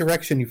turn in that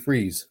direction, you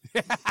freeze.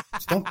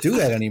 Just don't do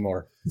that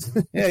anymore.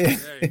 Yeah.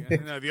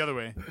 No, the other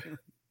way.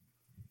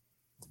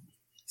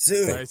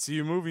 Zoo. I see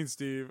you moving,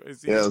 Steve. I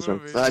see you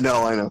moving. I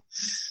know.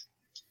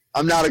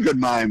 I'm not a good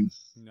mime.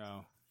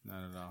 No,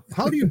 not at all.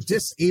 How do you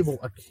disable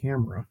a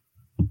camera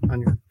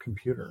on your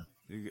computer?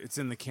 It's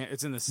in the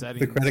settings.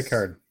 The credit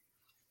card.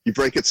 You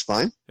break its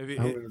spine?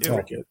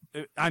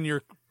 On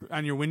your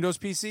Windows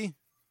PC?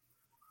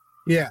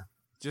 Yeah.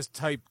 Just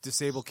type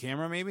disable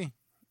camera, maybe?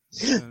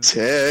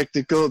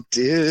 Technical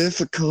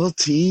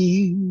difficulties.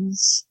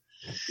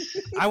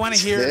 I want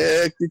to hear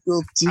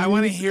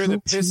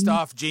the pissed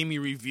off Jamie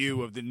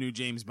review of the new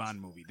James Bond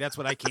movie. That's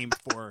what I came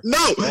for.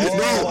 No.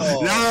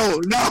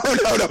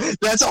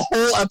 That's a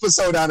whole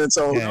episode on its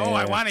own. No,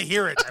 I want to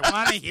hear it. I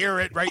want to hear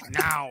it right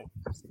now.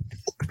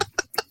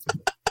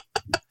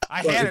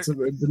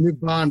 The new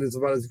Bond is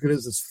about as good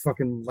as this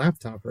fucking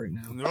laptop right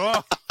now.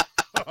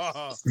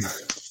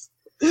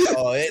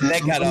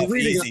 That got off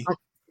easy.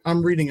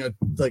 I'm reading a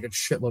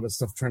shitload of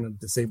stuff trying to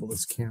disable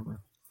this camera.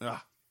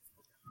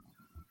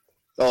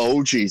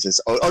 Oh, Jesus.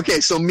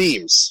 Okay, so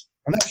memes.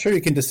 I'm not sure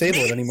you can disable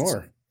it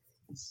anymore.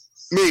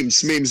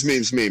 Memes.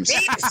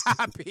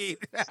 Pete.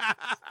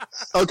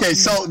 Okay,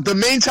 so the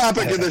main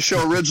topic of the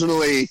show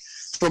originally,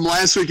 from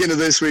last week into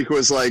this week,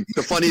 was like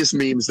the funniest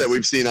memes that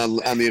we've seen on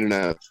the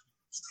internet.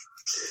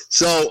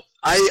 So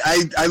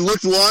I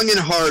looked long and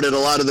hard at a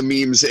lot of the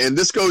memes, and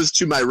this goes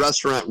to my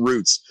restaurant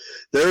roots.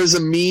 There is a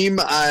meme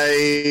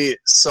I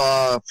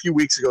saw a few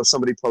weeks ago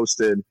somebody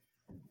posted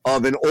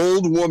of an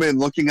old woman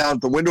looking out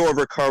the window of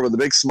her car with a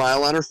big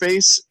smile on her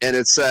face, and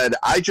it said,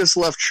 "I just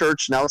left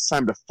church, now it's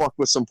time to fuck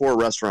with some poor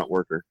restaurant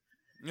worker."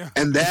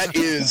 And that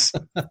is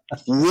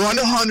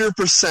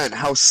 100%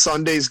 how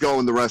Sundays go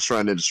in the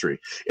restaurant industry.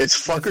 It's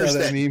fuckers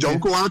that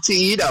don't go out to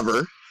eat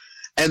ever,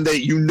 and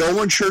that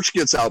when church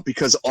gets out,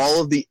 because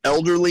all of the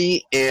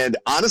elderly, and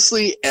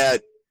honestly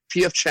at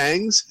P.F.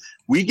 Chang's,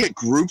 we get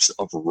groups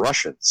of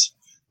Russians.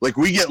 Like,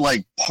 we get,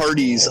 like,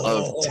 parties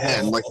of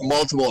 10, like,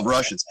 multiple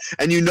Russians.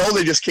 And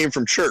they just came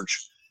from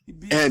church.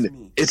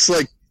 And it's,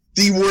 like,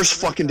 the worst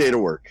fucking day to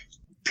work.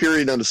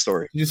 Period, end of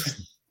story.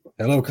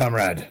 Hello,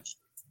 comrade.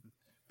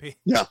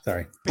 Yeah.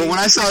 Sorry. But when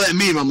I saw that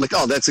meme, I'm like,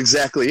 oh, that's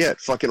exactly it.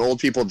 Fucking old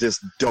people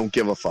just don't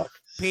give a fuck.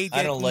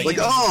 I don't like it.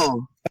 Are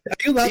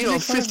you allowed to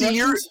make 50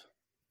 years?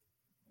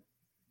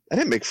 I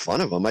didn't make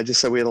fun of them. I just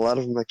said we had a lot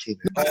of them that came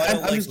in.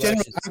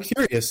 I'm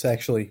curious,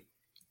 actually.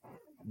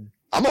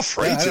 I'm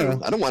afraid to.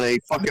 I don't want any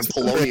fucking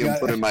polonium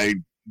put in my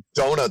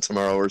donut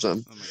tomorrow or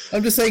something.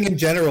 I'm just saying in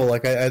general,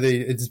 like,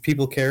 does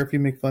people care if you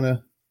make fun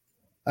of?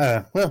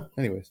 Well,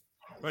 anyways.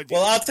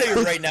 Well, I'll tell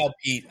you right now,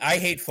 Pete. I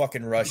hate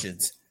fucking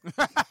Russians.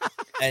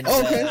 And,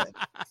 okay.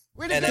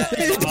 And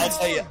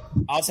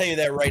I'll tell you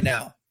that right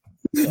now.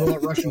 So,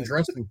 Russian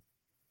dressing.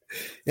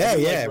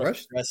 Yeah,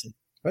 Russian dressing.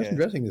 Russian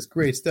dressing is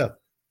great stuff.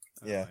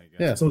 Yeah.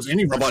 Yeah. So is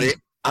Andy Rushing.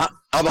 I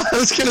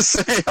was gonna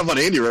say, how about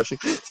Andy Rushing?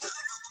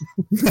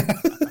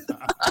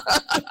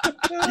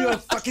 You're a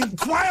fucking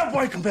choir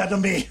boy compared to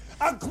me.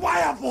 A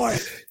choir boy.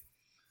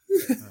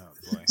 Oh,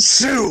 boy.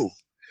 Sue.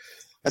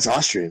 That's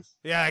Austrian.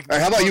 Yeah. All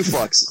right, how about you,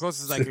 fucks?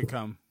 Close as I could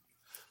come.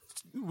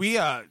 We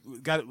got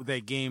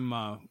that game.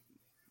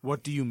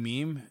 What do you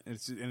meme?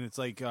 It's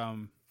like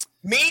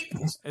me.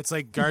 It's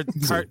like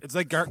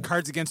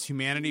Cards Against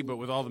Humanity, but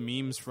with all the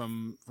memes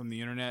from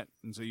the internet.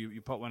 And so you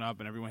put one up,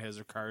 and everyone has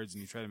their cards,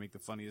 and you try to make the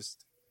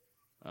funniest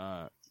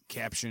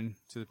caption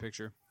to the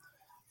picture.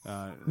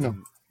 No.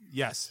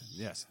 Yes,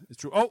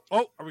 it's true. Oh,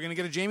 are we gonna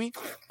get a Jamie?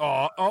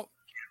 Oh.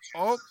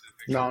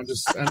 No, I'm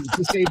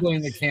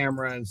disabling the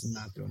camera and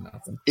not doing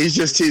nothing. He's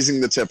just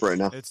teasing the tip right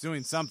now. It's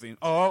doing something.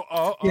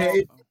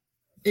 Yeah,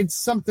 it's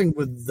something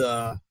with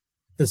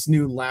this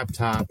new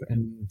laptop,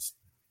 and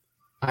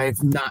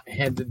I've not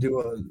had to do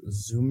a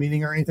Zoom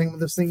meeting or anything with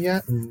this thing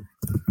yet. And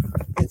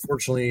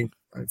unfortunately,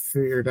 I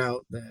figured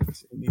out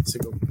that it needs to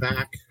go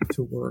back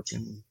to work,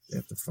 and they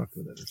have to fuck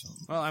with it or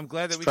something. Well, I'm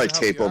glad that we try can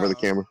tape over the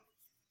camera.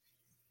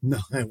 No,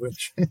 I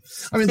wish.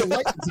 I mean, the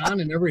light is on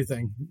and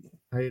everything.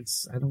 I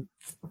don't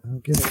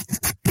get it.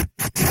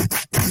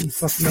 Who the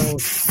fuck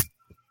knows?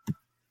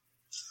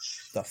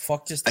 The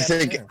fuck just I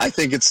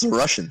think it's the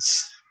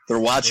Russians. They're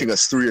watching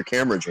us through your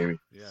camera, Jamie.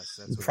 Yes,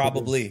 that's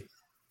probably.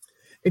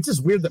 It's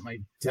just weird that my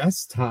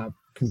desktop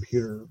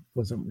computer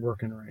wasn't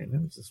working right.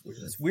 That was just weird.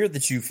 It's weird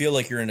that you feel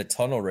like you're in a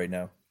tunnel right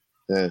now.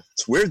 Yeah,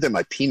 it's weird that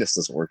my penis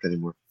doesn't work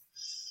anymore.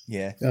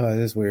 Yeah. Oh, it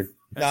is weird.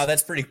 No,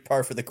 that's pretty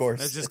par for the course.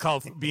 That's just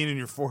called being in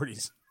your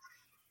 40s.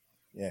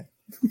 Yeah.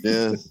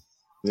 Yeah.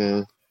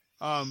 Yeah.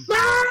 But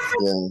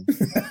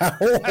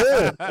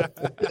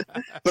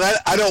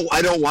I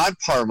don't want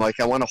parm. Like,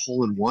 I want a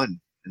hole in one,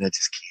 and I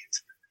just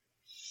can't.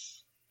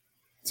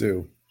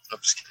 Two. I'm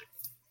just kidding.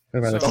 What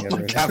am I looking at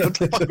right now?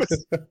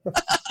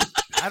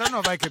 I don't know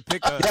if I could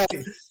pick a.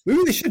 Yeah, we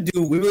really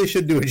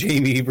should do a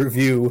Jamie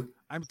review.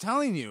 I'm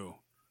telling you.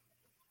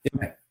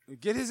 Yeah.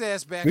 Get his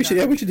ass back. We should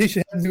have to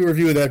do a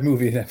review of that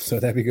movie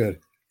episode. That'd be good.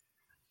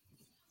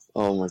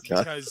 Oh my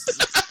god! Because,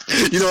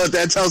 you know what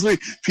that tells me?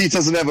 Pete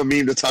doesn't have a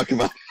meme to talk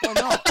about. Oh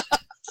no!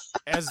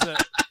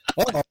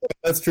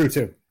 That's true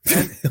too.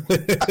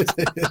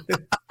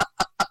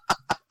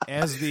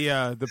 As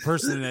the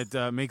person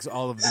that makes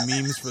all of the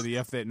memes for the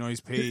F That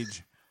Noise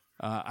page,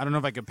 I don't know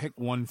if I could pick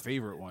one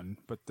favorite one,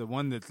 but the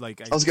one that's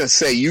like I was gonna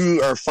say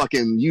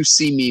you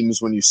see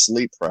memes when you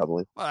sleep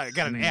probably. Well, I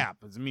got an app.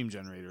 It's a meme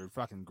generator. It's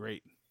fucking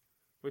great.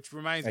 Which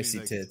reminds me, I see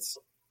tits.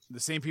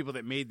 The same people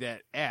that made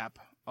that app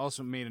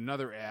also made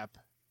another app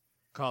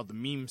called the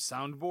Meme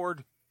Soundboard.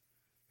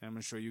 And I'm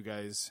gonna show you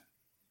guys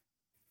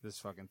this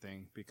fucking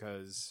thing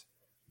because.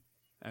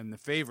 And the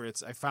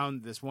favorites, I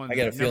found this one. I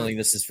got a feeling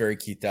this is very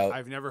keeped out.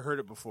 I've never heard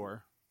it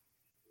before.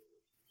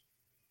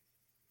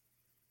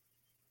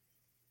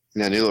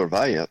 Yeah, neither have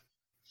I yet.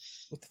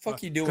 What the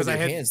fuck are you doing with your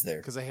hands there?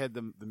 Because I had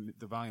the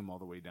volume all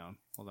the way down.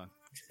 Hold on.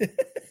 Was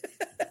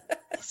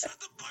that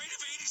the bite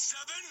of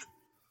 87?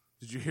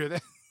 Did you hear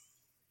that?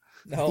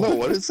 No,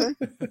 what did it say?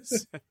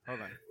 Hold on.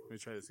 Let me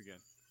try this again.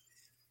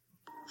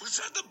 Was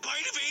that the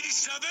bite of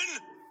 87?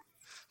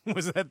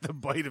 Was that the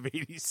bite of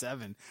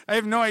 87? I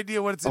have no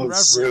idea what it's in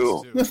reference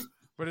to,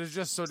 but it's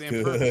just so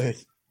damn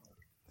perfect.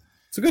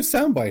 It's a good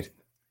soundbite.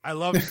 I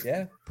love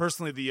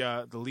personally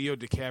the Leo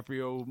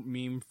DiCaprio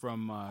meme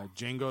from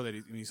Django that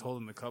he's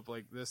holding the cup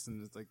like this,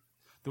 and it's like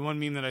the one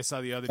meme that I saw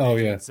the other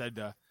day that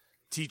said,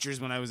 "Teachers,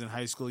 when I was in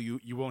high school,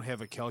 you won't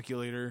have a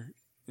calculator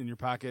in your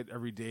pocket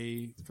every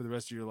day for the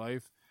rest of your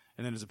life."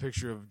 And then there's a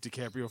picture of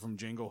DiCaprio from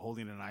Django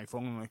holding an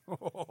iPhone. I'm like,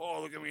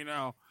 oh, look at me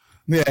now.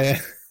 Yeah.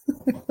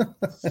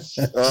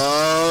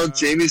 Oh,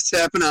 Jamie's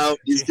tapping out.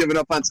 He's giving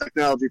up on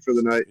technology for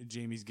the night.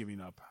 Jamie's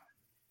giving up.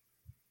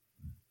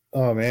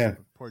 Oh man,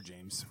 poor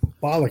James.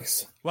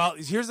 Bollocks. Well,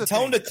 here's the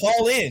Tell him to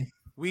call in.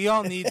 We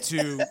all need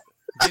to.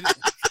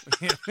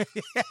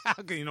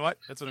 Okay, you know what?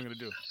 That's what I'm gonna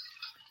do.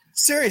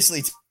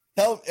 Seriously,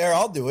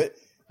 I'll do it.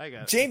 I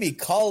got it. Jamie,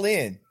 call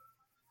in.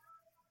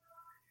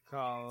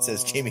 Call. It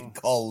says Jamie,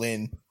 call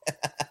in.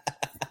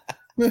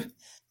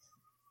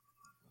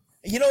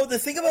 You know, the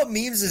thing about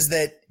memes is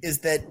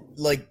that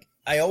like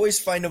I always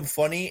find them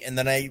funny, and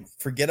then I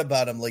forget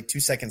about them like 2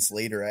 seconds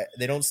later.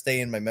 They don't stay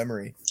in my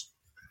memory.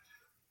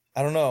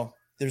 I don't know.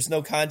 There's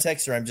no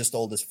context, or I'm just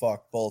old as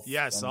fuck. Both.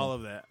 Yes, all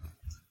of that.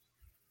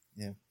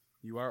 Yeah,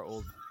 you are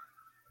old.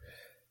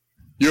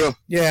 Yeah.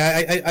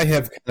 I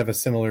have kind of a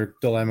similar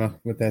dilemma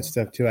with that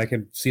stuff too. I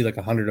can see like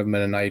 100 of them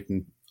in a night,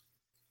 and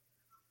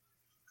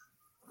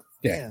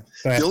yeah.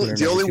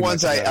 The only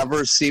ones I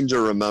ever seem to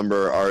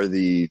remember are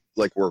the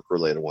like work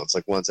related ones,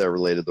 like ones that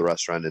related to the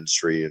restaurant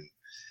industry, and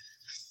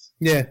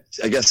yeah,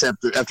 I guess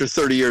after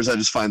 30 years, I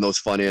just find those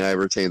funny, and I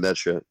retain that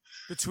shit.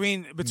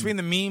 Between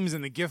the memes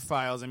and the GIF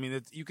files, I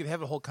mean, you could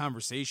have a whole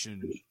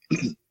conversation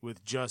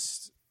with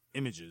just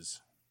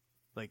images.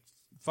 Like,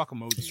 fuck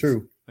emojis. It's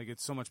true. Like,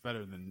 it's so much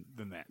better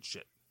than that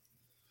shit.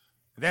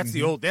 That's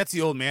the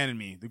old man in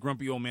me, the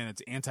grumpy old man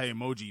that's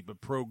anti-emoji but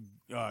pro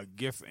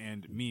GIF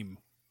and meme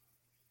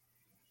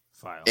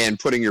file. And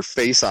putting your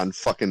face on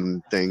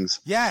fucking things.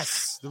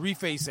 Yes, the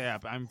Reface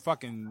app. I'm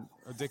fucking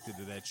addicted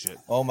to that shit.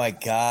 Oh my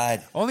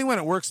god. Only when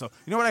it works though.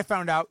 You know what I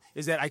found out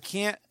is that I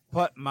can't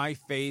put my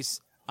face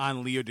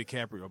on Leo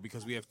DiCaprio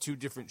because we have two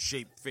different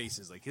shaped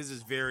faces. Like his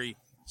is very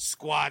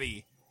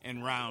squatty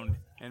and round,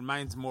 and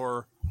mine's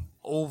more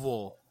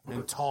oval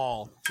and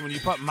tall. So when you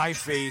put my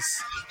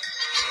face,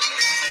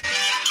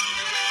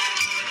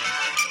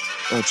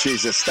 oh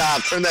Jesus!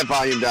 Stop! Turn that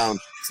volume down.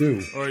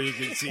 Or you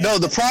can see. No,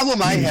 the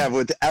problem I have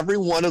with every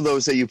one of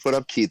those that you put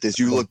up, Keith, is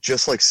you look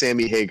just like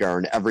Sammy Hagar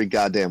in every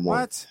goddamn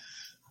one. What?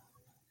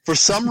 For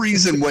some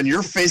reason, when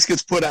your face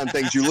gets put on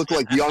things, you look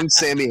like young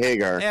Sammy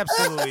Hagar.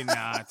 Absolutely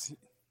not.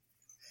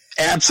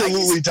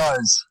 Absolutely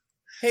does.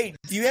 Hey,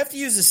 do you have to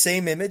use the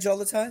same image all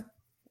the time?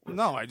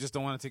 No, I just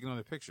don't want to take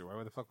another picture.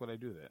 Why the fuck would I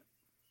do that?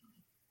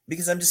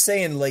 Because I'm just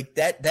saying, like,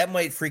 that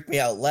might freak me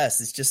out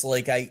less. It's just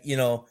like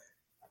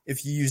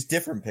if you use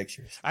different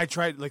pictures. I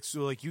tried, like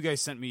you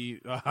guys sent me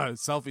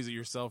selfies of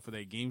yourself for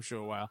that game show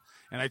a while,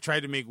 and I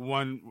tried to make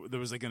one. There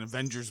was like an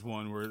Avengers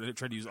one where they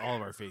tried to use all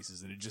of our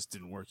faces, and it just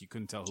didn't work. You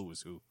couldn't tell who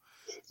was who.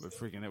 But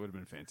freaking, that would have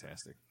been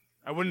fantastic.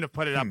 I wouldn't have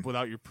put it up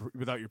without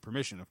your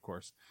permission, of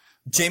course.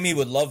 Jamie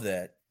would love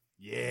that.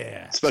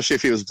 Yeah, especially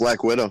if he was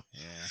Black Widow.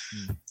 Yeah,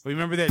 well,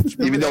 remember that?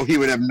 Though he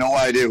would have no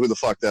idea who the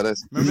fuck that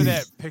is. Remember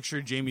that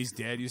picture Jamie's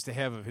dad used to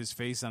have of his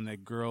face on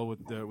that girl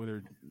with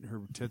her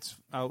tits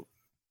out,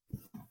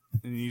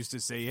 and he used to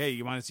say, "Hey,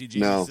 you want to see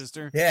Jamie's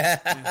sister?"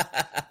 Yeah.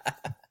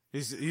 He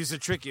used to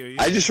trick you.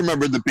 I just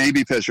remembered the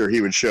baby picture he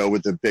would show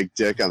with the big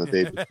dick on the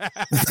baby.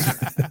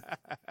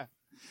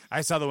 I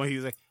saw the one he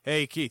was like,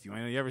 "Hey Keith, you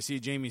ever see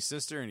Jamie's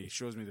sister?" And he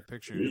shows me the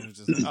picture, and it was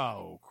just,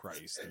 "Oh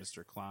Christ,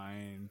 Mr.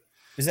 Klein."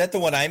 Is that the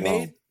one I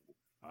made?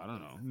 I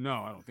don't know.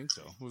 No, I don't think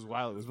so. It was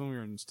wild. It was when we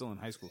were still in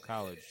high school,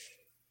 college.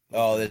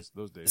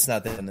 Those days. It's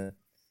not that.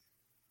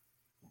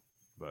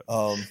 But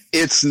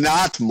it's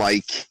not,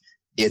 Mike.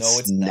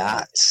 It's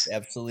not.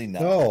 Absolutely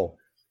not.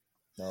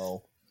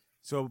 No.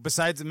 So,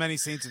 besides the many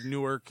saints of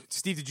Newark,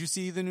 Steve, did you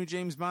see the new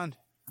James Bond?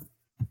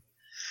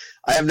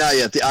 I have not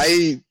yet.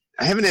 I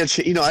haven't had.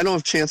 I don't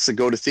have a chance to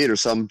go to theater,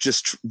 so I'm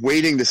just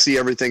waiting to see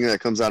everything that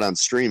comes out on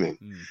streaming.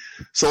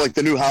 So, like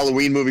the new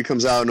Halloween movie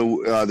comes out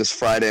this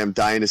Friday. I'm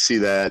dying to see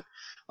that.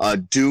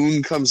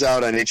 Dune comes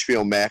out on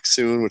HBO Max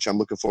soon, which I'm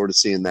looking forward to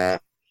seeing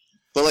that.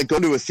 But like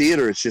going to a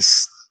theater, it's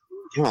just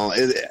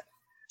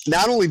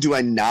not only do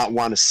I not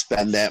want to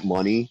spend that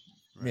money.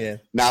 Yeah.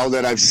 Now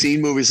that I've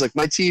seen movies, like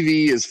my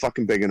TV is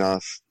fucking big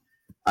enough.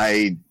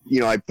 I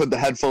put the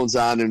headphones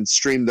on and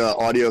stream the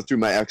audio through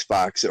my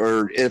Xbox,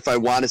 or if I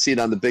want to see it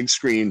on the big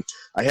screen,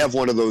 I have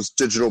one of those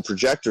digital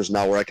projectors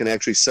now where I can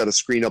actually set a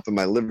screen up in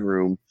my living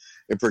room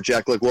and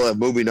project, like we'll have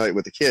movie night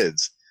with the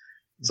kids.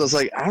 So it's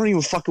like, I don't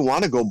even fucking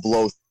want to go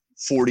blow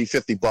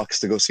 $40-$50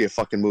 to go see a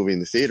fucking movie in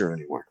the theater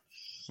anymore.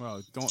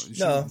 Well,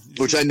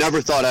 which I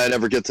never thought I'd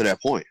ever get to that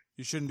point.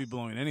 You shouldn't be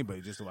blowing anybody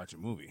just to watch a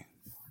movie.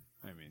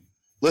 I mean,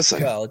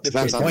 listen, it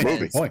depends on the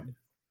movie.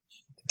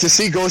 To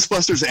see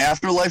Ghostbusters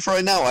Afterlife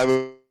right now, I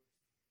would.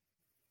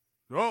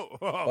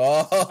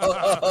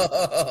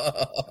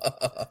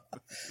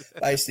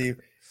 Bye, Steve.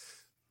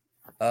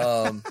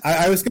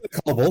 I was going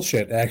to call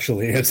bullshit,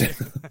 actually.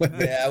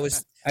 Yeah, I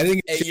was. I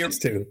think it's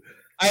used to.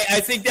 I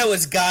think that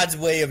was God's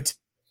way of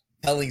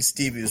telling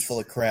Steve he was full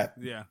of crap.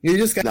 Yeah, you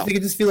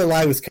just feel a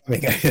lie was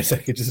coming. I guess I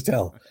could just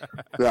tell.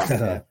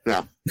 Yeah.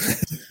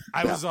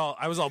 I was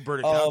all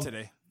birded out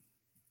today.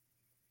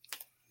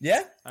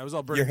 Yeah, I was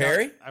all birded. You're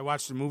hairy? I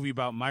watched a movie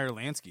about Meyer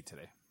Lansky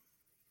today.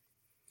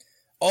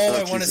 Oh,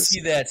 I want to see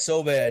that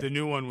so bad. The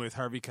new one with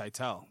Harvey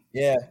Keitel.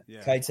 Yeah,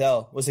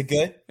 Keitel. Was it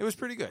good? It was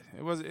pretty good.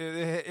 It was.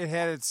 It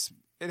had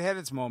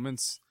its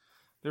moments.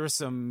 There were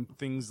some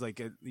things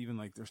like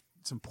there's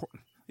some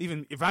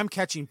even if I'm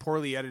catching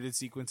poorly edited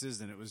sequences,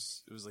 then it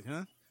was like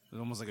it was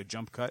almost like a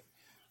jump cut.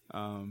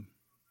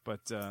 But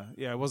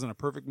it wasn't a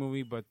perfect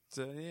movie, but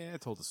it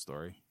told a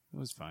story. It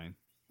was fine.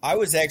 I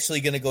was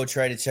actually going to go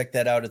try to check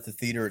that out at the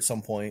theater at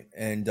some point,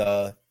 and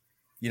it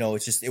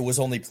was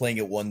only playing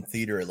at one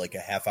theater, like a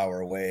half hour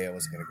away. I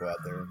wasn't going to go out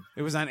there.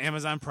 It was on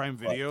Amazon Prime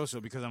Video, so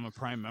because I'm a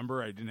Prime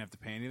member, I didn't have to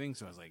pay anything.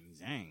 So I was like,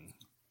 dang.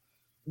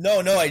 No,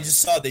 I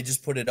just saw they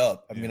just put it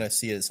up. I'm going to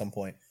see it at some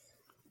point.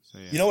 So,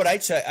 yeah. You know what I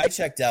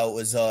checked out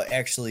was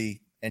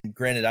actually, and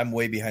granted, I'm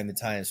way behind the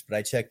times, but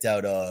I checked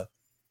out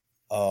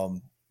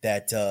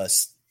that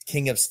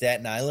King of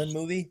Staten Island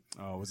movie.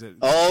 Oh, was it?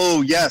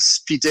 Oh,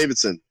 yes, Pete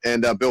Davidson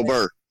and Bill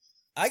Burr.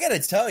 I got to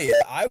tell you,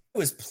 I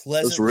was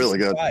pleasantly really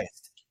surprised. Good.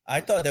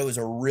 I thought that was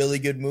a really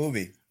good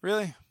movie.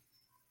 Really?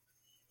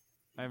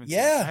 I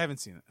haven't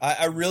seen it.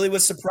 I really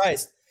was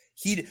surprised.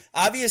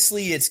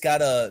 Obviously it's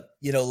got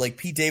like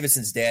Pete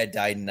Davidson's dad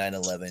died in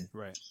 9/11.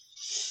 Right.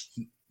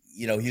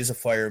 He was a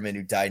fireman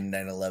who died in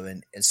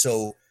 9/11, and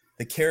so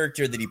the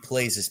character that he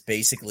plays is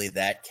basically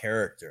that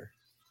character.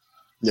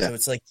 Yeah. So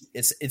it's like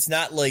it's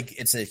not like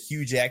it's a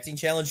huge acting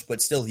challenge,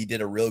 but still he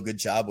did a real good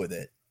job with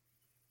it.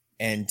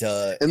 And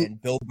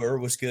Bill Burr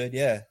was good,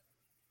 yeah.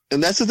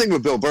 And that's the thing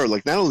with Bill Burr.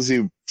 Like, not only is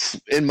he,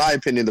 in my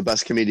opinion, the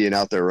best comedian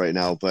out there right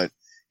now, but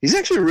he's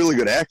actually a really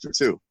good actor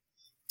too.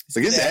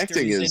 Like, his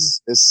acting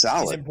is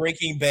solid. He's in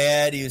Breaking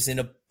Bad. He was in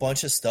a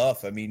bunch of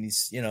stuff. I mean,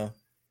 he's he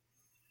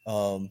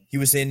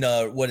was in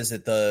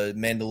The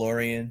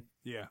Mandalorian.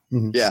 Yeah.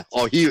 Mm-hmm. Yeah.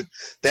 Oh,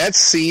 that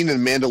scene in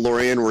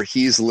Mandalorian where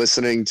he's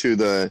listening to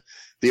the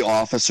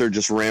officer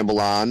just ramble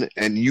on,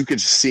 and you could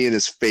just see in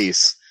his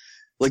face,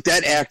 like,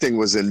 that acting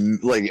was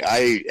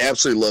I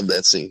absolutely love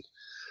that scene.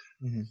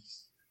 Mm-hmm.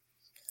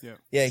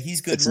 Yeah,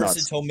 he's good.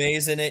 Marissa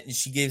Tomei's in it, and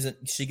she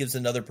gives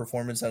another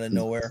performance out of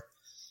nowhere.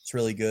 It's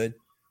really good.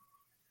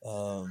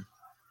 So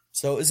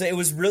it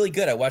was really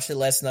good. I watched it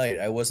last night.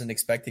 I wasn't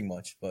expecting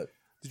much, but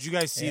did you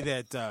guys see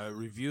that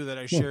review that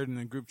I shared in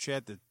the group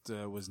chat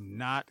that was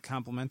not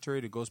complimentary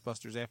to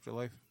Ghostbusters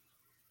Afterlife?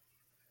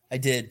 I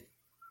did.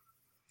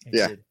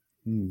 Did.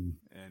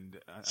 And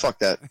fuck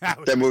that.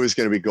 That movie's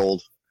going to be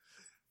gold.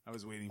 I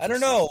was waiting. I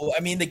don't know. I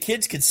mean, the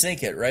kids could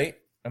sink it, right?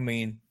 I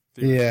mean.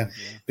 Yeah.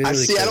 I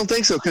don't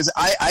think so, because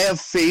I have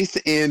faith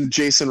in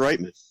Jason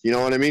Reitman. You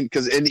know what I mean?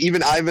 And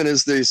even Ivan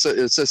is the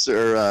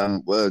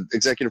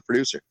executive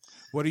producer.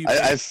 I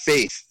have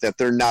faith that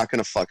they're not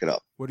going to fuck it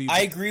up.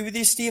 I agree with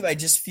you, Steve. I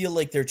just feel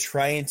like they're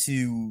trying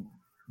to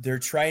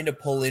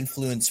pull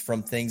influence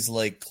from things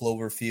like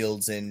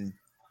Cloverfields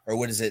or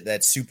what is it,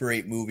 that Super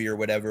 8 movie or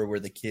whatever, where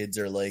the kids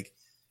are like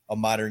a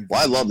modern.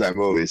 Well, I love that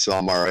movie, so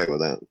I'm all right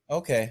with that.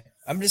 Okay.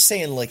 I'm just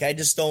saying, like, I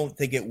just don't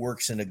think it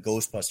works in a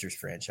Ghostbusters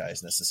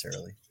franchise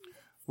necessarily.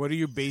 What are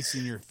you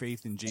basing your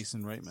faith in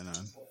Jason Reitman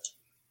on?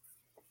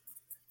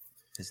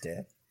 His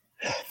dad.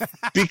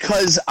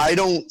 Because I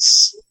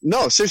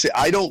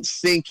don't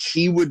think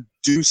he would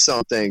do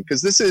something,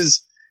 because this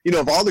is,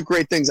 of all the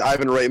great things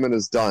Ivan Reitman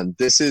has done,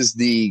 this is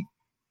the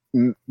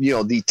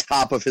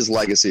top of his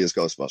legacy as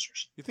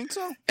Ghostbusters. You think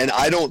so? And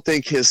I don't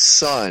think his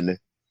son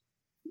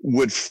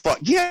would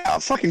fucking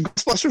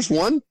Ghostbusters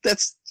 1.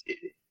 That's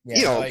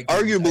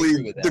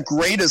arguably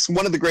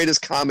one of the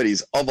greatest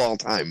comedies of all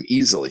time,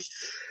 easily.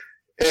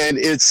 And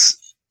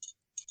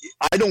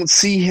I don't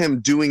see him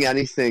doing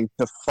anything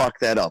to fuck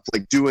that up,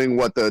 like doing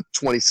what the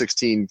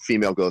 2016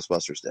 female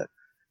Ghostbusters did.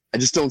 I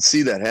just don't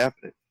see that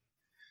happening.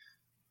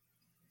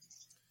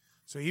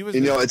 So he was.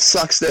 It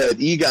sucks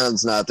that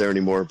Egon's not there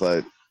anymore,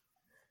 but.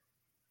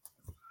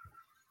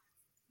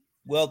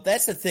 Well,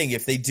 that's the thing.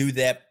 If they do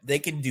that, they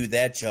can do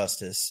that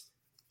justice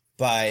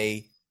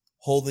by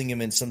holding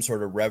him in some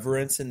sort of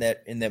reverence in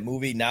that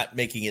movie, not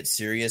making it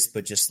serious,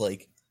 but just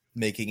like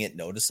making it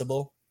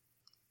noticeable.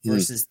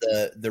 Versus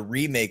the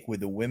remake with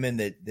the women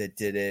that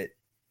did it.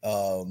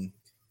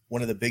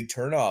 One of the big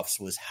turnoffs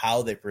was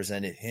how they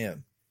presented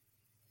him.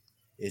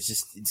 It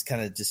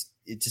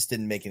just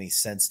didn't make any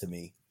sense to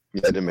me.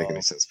 Yeah, it didn't make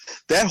any sense.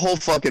 That whole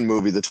fucking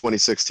movie, the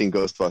 2016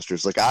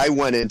 Ghostbusters, like, I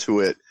went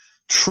into it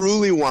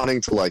truly wanting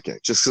to like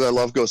it, just because I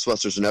love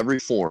Ghostbusters in every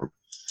form.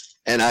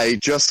 And I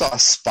just saw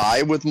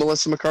Spy with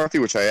Melissa McCarthy,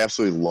 which I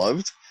absolutely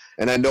loved.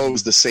 And I know it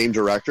was the same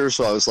director,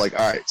 so I was like,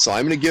 all right, so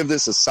I'm going to give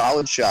this a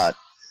solid shot.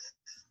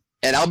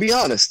 And I'll be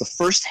honest, the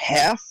first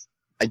half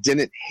I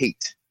didn't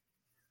hate.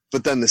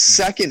 But then the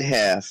second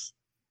half,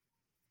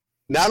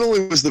 not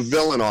only was the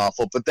villain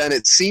awful, but then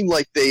it seemed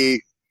like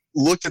they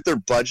looked at their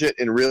budget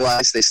and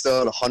realized they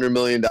still had $100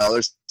 million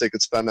they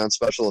could spend on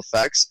special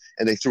effects,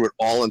 and they threw it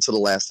all into the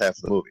last half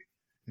of the movie.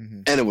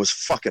 Mm-hmm. And it was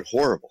fucking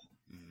horrible.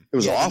 It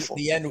was awful.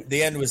 The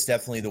end was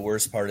definitely the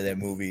worst part of that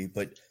movie.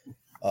 But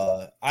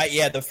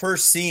the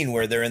first scene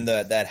where they're in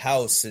that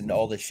house and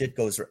all the shit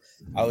goes,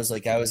 I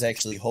was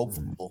actually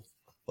hopeful,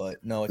 but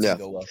no, it didn't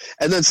go well.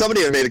 And then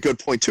somebody made a good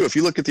point too. If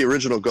you look at the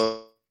original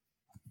goodbye.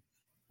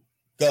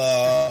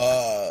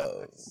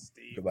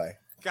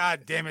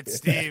 God damn it,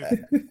 Steve.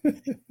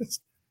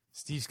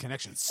 Steve's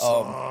connection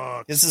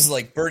sucks. This is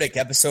like Burdick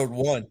episode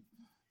 1.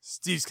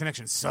 Steve's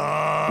connection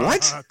sucks.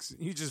 What?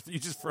 You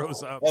just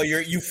froze up. Oh,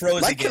 you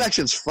froze My again.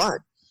 Connection's fine.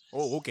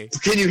 Oh, okay.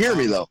 Can you hear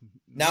me though?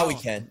 Now we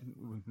can.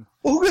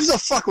 Well, who gives a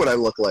fuck what I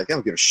look like? I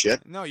don't give a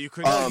shit. No, you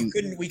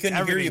couldn't. We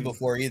couldn't hear you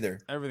before either.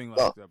 Everything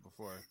like that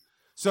before.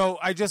 So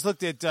I just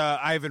looked at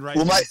Ivan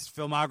Reitman's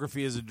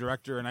filmography as a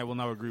director, and I will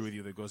now agree with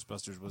you that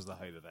Ghostbusters was the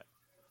height of that.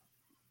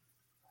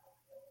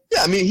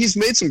 Yeah, I mean, he's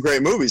made some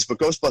great movies, but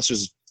Ghostbusters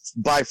is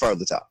by far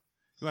the top.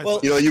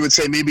 Well, you would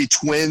say maybe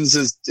Twins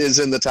is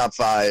in the top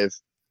 5,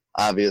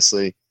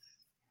 obviously.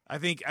 I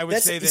think I would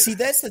say that. See,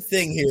 that's the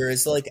thing here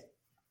is like,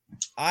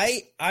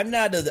 I'm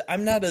not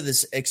of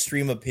this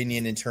extreme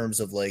opinion in terms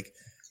of like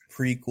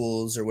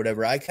prequels or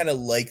whatever. I kind of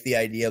like the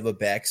idea of a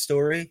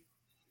backstory,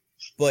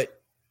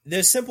 but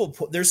there's simple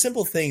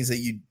things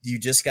that you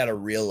just got to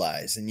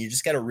realize, and you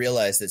just got to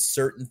realize that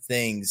certain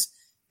things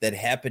that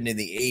happened in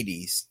the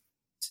 80s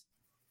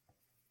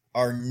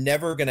are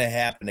never going to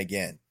happen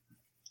again.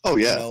 Oh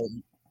yeah.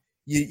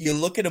 You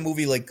look at a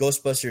movie like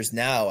Ghostbusters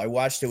now. I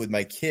watched it with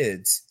my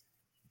kids,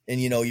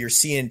 and you're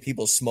seeing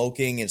people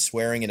smoking and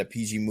swearing in a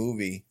PG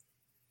movie,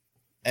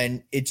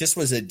 and it just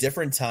was a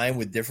different time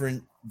with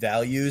different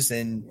values,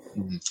 and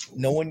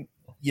no one,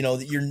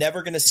 you're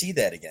never going to see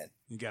that again.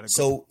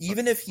 So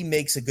even if he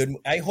makes a good,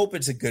 I hope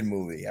it's a good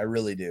movie. I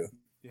really do.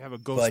 You have a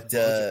ghost.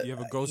 But you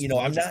have a ghost.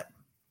 I'm not.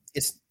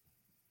 It's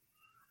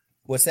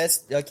what's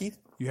that, Keith?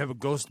 You have a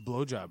ghost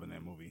blowjob in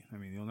that movie. I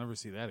mean, you'll never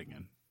see that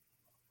again.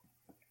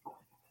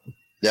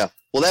 Yeah.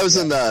 Well, that was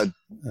in that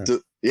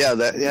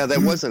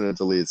wasn't a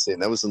deleted scene.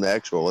 That was in the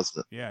actual,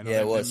 wasn't it? Yeah.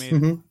 It was.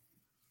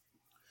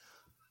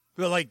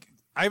 But like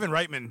Ivan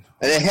Reitman,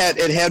 and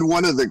it had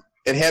one of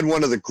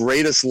the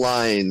greatest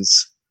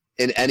lines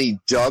in any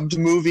dubbed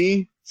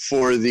movie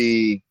for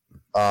the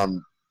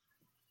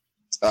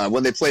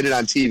when they played it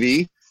on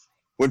TV.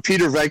 When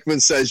Peter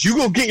Venkman says, "You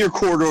go get your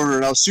court order,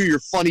 and I'll sue your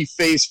funny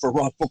face for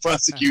wrongful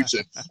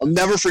prosecution." I'll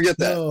never forget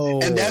that.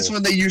 No. And that's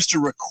when they used to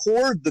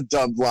record the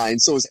dubbed line,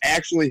 so it was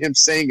actually him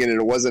saying it, and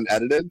it wasn't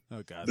edited.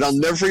 Oh God! But I'll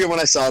never forget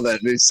when I saw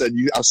that, and he said,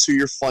 "I'll sue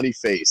your funny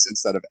face"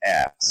 instead of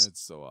ass.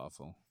 That's so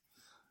awful.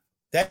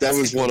 That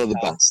was one of the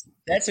best.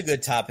 That's a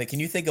good topic. Can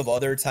you think of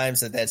other times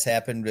that's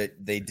happened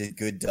that they did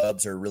good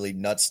dubs or really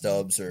nuts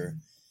dubs or?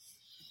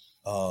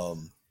 The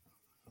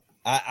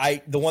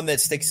one that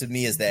sticks with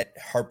me is that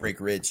Heartbreak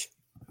Ridge.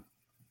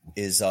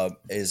 Is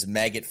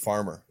Maggot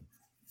Farmer.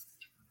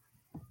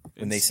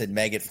 When they said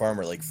Maggot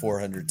Farmer like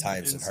 400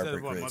 times in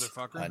Heartbreak Ridge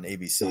on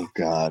ABC. Oh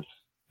God!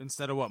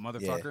 Instead of what,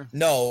 motherfucker? Yeah.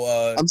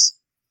 No.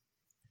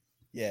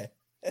 Yeah.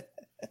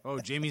 Oh,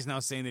 Jamie's now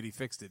saying that he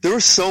fixed it. There were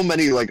so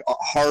many like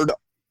hard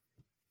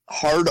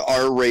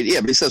R rated. Yeah,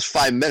 but he says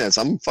 5 minutes.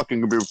 I'm fucking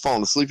gonna be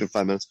falling asleep in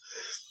 5 minutes.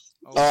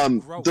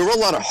 There were a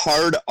lot of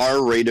hard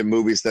R rated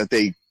movies that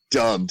they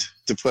dubbed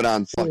to put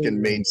on fucking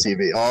main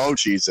TV. Oh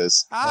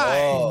Jesus!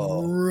 Hi,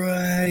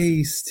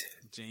 Christ!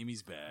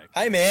 Jamie's back.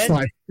 Hi, man.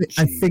 So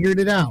I figured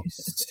it out.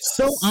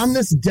 So on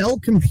this Dell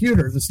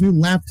computer, this new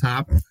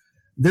laptop,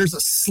 there's a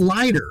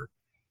slider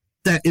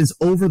that is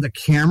over the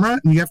camera,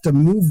 and you have to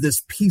move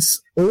this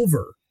piece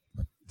over.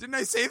 Didn't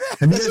I say that?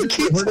 That's what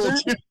Keith told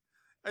you.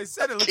 I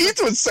said it.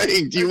 Keith was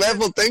saying, "Do you have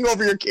a thing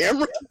over your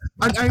camera?"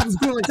 I was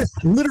going like this.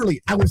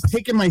 Literally, I was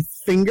taking my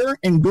finger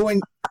and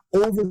going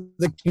over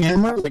the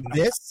camera like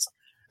this.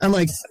 I'm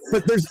like,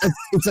 but it's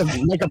a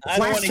like a plastic. I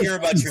don't want to hear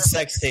about your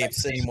sex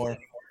tapes anymore.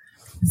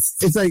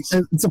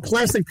 It's a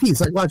plastic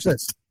piece. Like, watch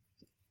this.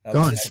 Go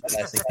on.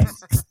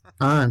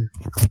 On.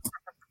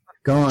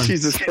 Go on.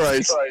 Jesus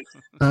Christ.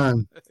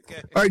 On.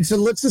 Okay. All right, so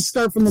let's just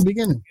start from the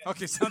beginning.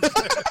 Okay, sounds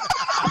good.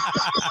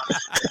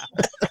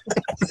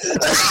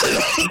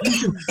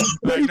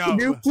 Can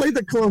you play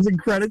the closing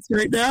credits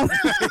right now?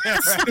 Yeah,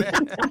 right.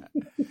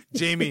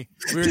 Jamie,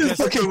 we were just...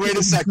 Okay, wait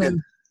a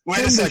second.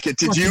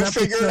 Did you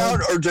figure it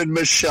out, or did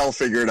Michelle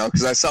figure it out?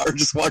 Because I saw her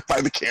just walk by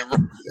the camera.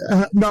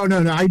 No.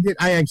 I did.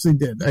 I actually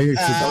did. No, I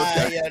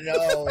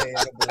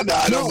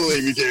don't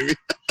believe you, Jamie.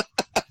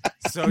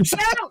 So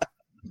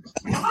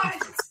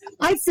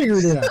I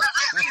figured it out.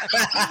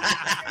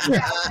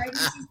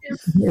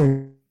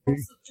 Yeah.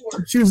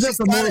 She was there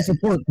for moral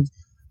support.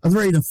 I was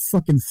ready to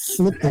fucking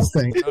flip this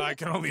thing. I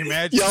can only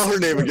imagine. Yell her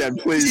name again,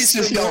 please.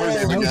 Just yell her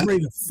name again. I was ready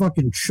to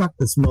fucking chuck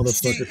this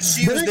motherfucker.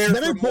 She was there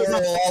for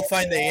moral. I'll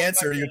find the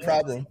answer to your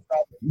problem.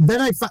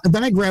 Then I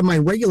grabbed my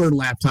regular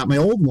laptop, my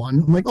old one.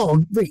 I'm like,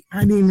 oh, wait,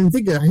 I didn't even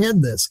think I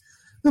had this.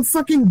 The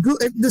fucking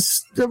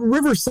the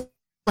Riverside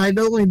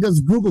only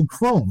does Google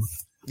Chrome.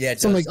 Yeah,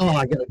 so I'm like, oh,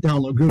 I gotta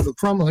download Google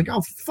Chrome. I'm like,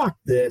 oh, fuck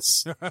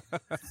this.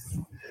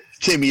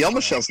 Jamie, yell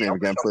Michelle's name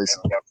again, please.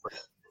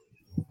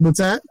 What's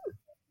that?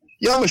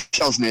 Yell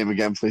Michelle's name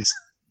again, please.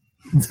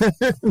 No.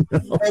 Oh,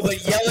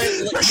 but yell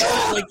it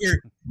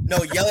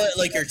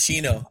like you're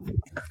Chino.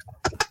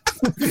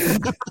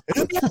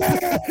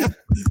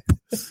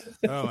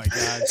 Oh my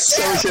God!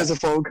 So she has a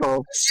phone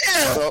call.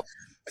 Chino,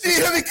 do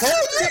you hear me calling?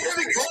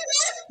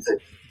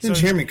 Did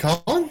you hear me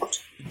calling?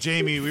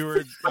 Jamie, we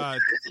were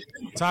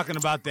talking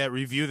about that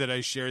review that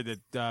I shared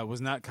that was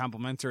not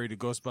complimentary to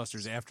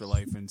Ghostbusters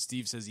Afterlife, and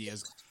Steve says he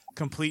has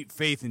complete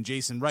faith in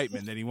Jason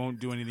Reitman that he won't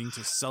do anything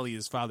to sully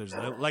his father's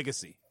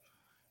legacy.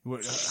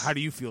 How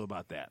do you feel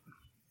about that?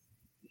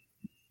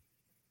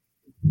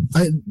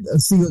 I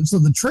see. So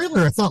the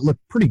trailer I thought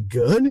looked pretty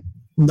good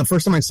the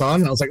first time I saw it,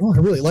 and I was like, oh, I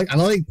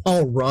like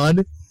Paul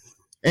Rudd,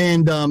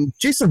 And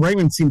Jason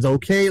Reitman seems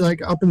okay.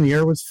 Like Up in the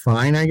Air was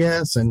fine, I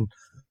guess. And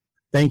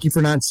Thank You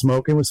for Not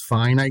Smoking was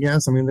fine, I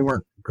guess. I mean, they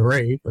weren't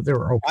great, but they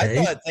were okay.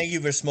 I thought Thank You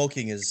for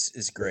Smoking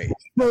is great.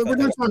 No, we're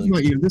not talking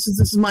about you. This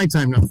is my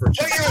time now for a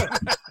chat.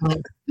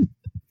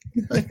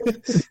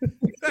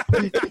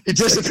 He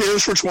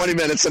disappears for 20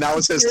 minutes, and now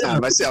it's his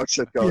time. I see how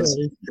shit goes.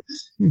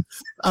 But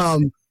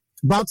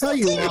I'll tell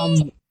you,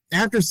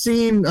 after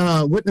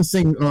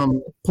witnessing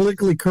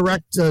politically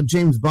correct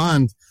James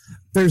Bond,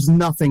 there's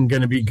nothing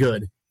going to be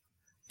good.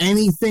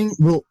 Anything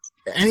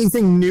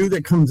new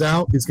that comes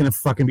out is going to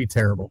fucking be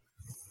terrible.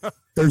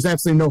 There's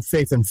absolutely no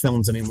faith in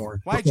films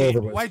anymore. Why,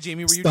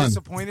 Jamie? Were you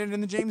disappointed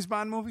in the James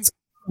Bond movie? It's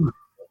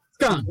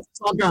gone.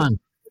 It's all gone.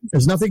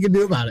 There's nothing you can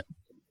do about it.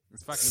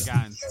 It's fucking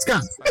gone. It's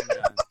gone.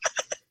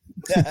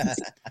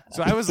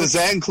 So I was. Does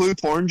that include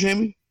porn,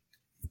 Jamie?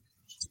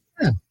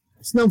 Yeah.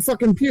 It's no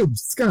fucking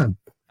pubes. It's gone.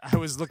 I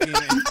was looking at.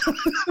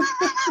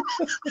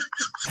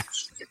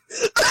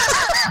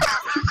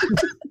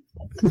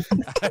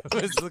 I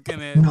was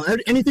looking at. No,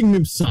 anything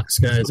new sucks,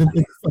 guys.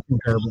 It's fucking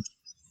terrible.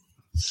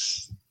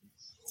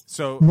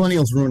 So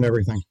millennials ruin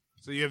everything.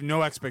 So you have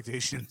no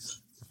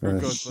expectations.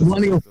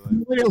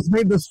 Millennials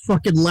made this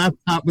fucking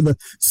laptop with a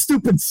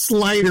stupid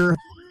slider.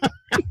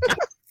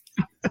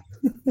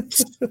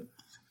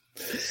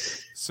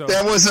 So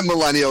that wasn't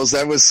millennials.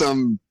 That was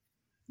some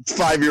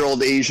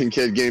 5-year-old Asian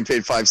kid getting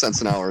paid 5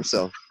 cents an hour.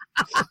 So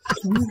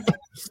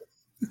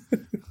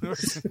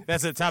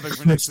that's a topic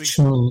for next week's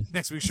show.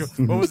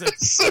 What was it?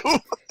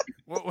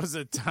 What was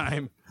a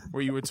time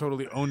where you were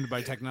totally owned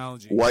by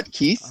technology? What,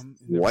 Keith?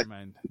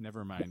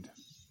 Never mind.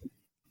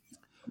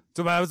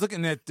 So I was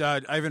looking at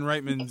Ivan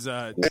Reitman's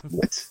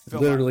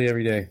literally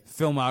every day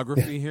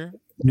filmography here,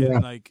 Yeah.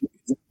 and like,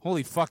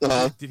 holy fuck,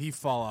 did he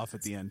fall off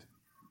at the end?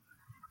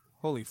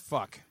 Holy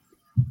fuck!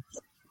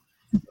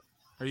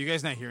 Are you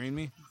guys not hearing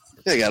me?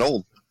 Yeah, he got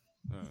old.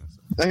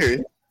 I hear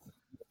you.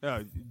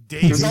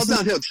 Dave. It was all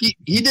downhill.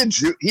 He did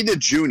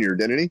Junior,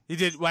 didn't he? He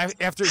did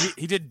after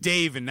he did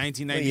Dave in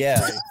 1993.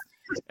 Yeah.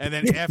 And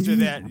then after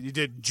that, he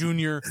did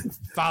Junior,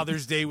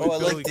 Father's Day with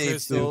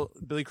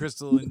Billy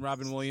Crystal and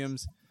Robin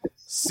Williams,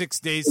 6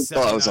 Days,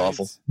 7 that was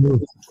Nights,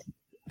 awful.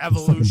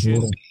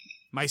 Evolution,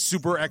 My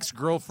Super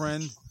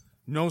Ex-Girlfriend,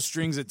 No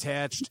Strings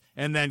Attached,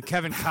 and then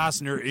Kevin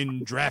Costner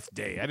in Draft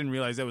Day. I didn't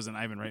realize that was an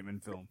Ivan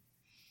Reitman film.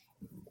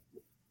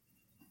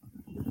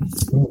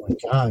 Oh my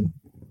god.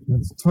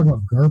 Let's talk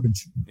about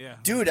garbage. Yeah.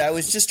 Dude, I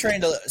was just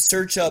trying to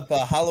search up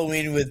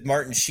Halloween with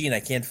Martin Sheen. I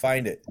can't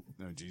find it.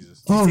 No,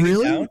 Jesus. Oh,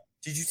 really?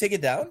 Did you take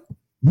it down?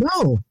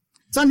 No.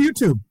 It's on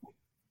YouTube.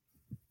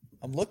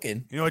 I'm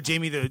looking. You know what,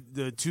 Jamie?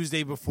 The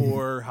Tuesday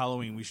before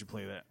Halloween, we should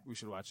play that. We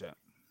should watch that.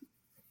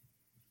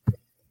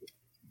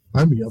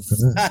 I'd be up for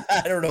that.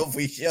 I don't know if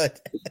we should.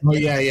 Oh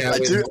yeah. I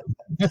do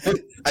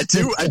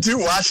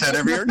watch that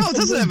every year. No, it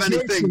doesn't have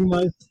anything.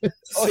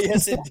 Oh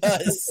yes, it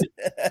does.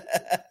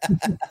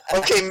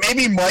 Okay,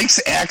 maybe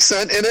Mike's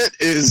accent in it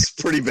is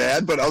pretty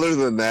bad, but other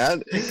than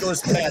that, it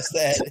goes past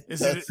that.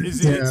 Is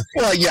it?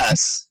 Well,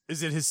 yes.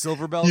 Is it his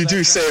Silver Bells? You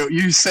do say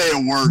a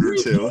word or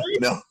two.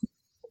 No.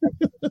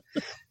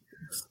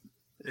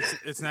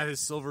 It's not his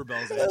Silver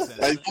Bells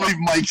accent. I believe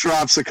Mike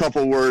drops a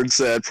couple words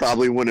that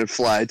probably wouldn't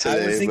fly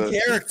today. I was in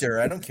character.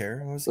 I don't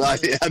care. I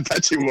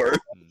bet you were.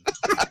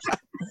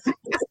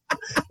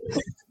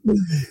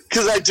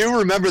 Because I do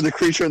remember the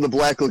creature in the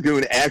Black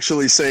Lagoon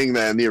actually saying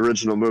that in the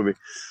original movie.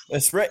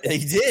 That's right. He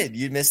did.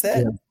 You missed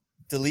that? Yeah.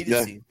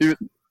 Deleted scene.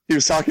 He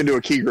was talking to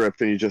a key grip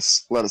and he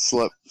just let it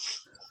slip.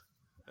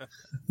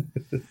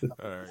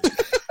 All right.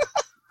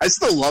 I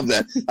still love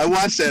that. I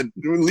watch that at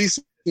least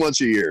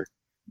once a year.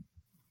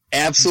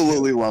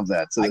 Absolutely love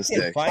that to this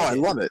day. I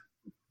love it.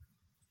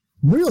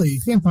 Really? You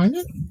can't find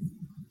it?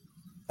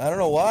 I don't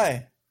know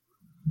why.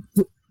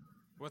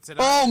 What's it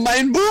on? Oh,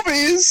 mine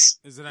boobies!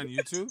 Is it on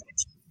YouTube?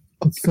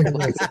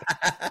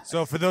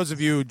 So for those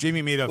of you,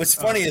 Jamie made a... What's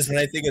funny is when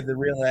I think of the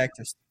real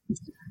actress.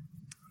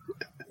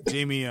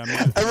 Jamie... I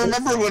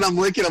remember when I'm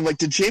looking, I'm like,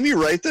 did Jamie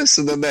write this?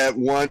 And then that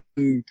one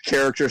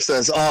character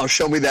says, oh,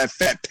 show me that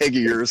fat pig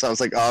of yours. I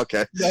was like, oh,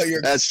 okay. No,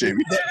 that's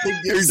Jamie.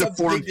 You're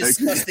deformed pig.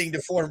 Disgusting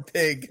deformed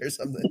pig or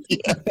something.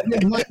 Yeah.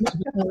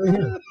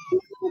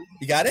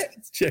 You got it?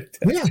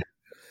 Yeah.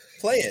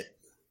 Play it.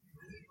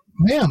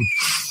 Ma'am.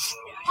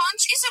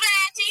 Punch is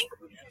ready.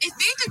 If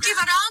we could give a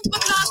round of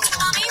applause to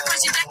Tommy for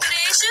the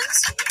decorations,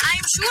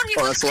 I'm sure he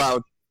will. Oh, that's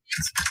loud.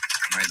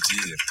 My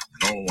dear,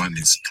 no one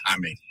is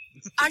coming.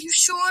 Are you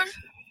sure?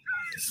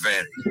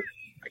 Very.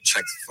 I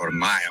checked for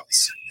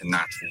miles, and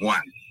not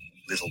one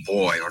little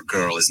boy or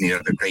girl is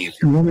near the graveyard.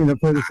 You want me to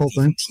play the whole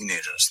thing?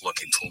 Teenagers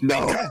looking to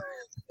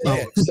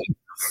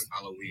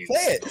Halloween.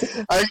 Play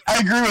it. I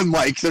agree with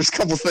Mike. There's a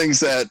couple things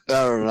that I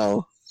don't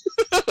know.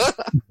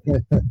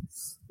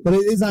 But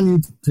it is on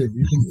YouTube.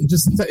 You can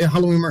just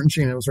Halloween Martin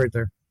Sheen. It was right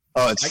there.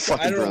 Oh, it's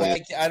fucking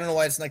brilliant. I don't know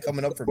why it's not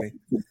coming up for me.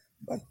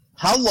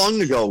 How long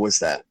ago was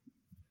that?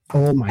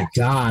 Oh my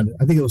god!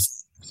 I think it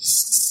was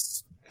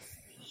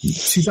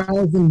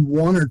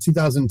 2001 or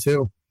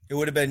 2002. It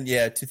would have been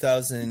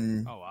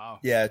 2000. Oh wow!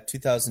 Yeah,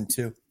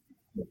 2002.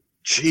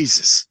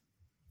 Jesus.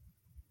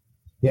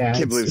 Yeah, I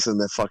can't believe it's been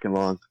that fucking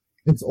long.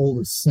 It's old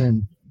as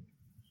sin.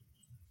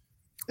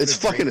 It's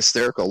fucking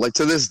hysterical. Like,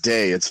 to this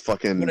day, it's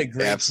fucking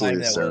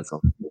absolutely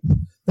hysterical.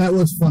 That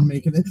was fun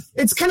making it.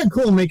 It's kind of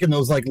cool making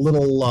those like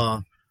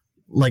little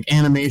like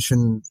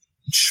animation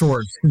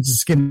shorts. It's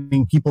just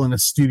getting people in a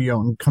studio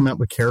and coming up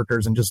with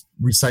characters and just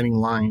reciting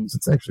lines.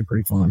 It's actually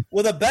pretty fun.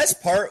 Well, the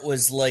best part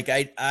was like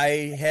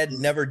I had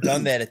never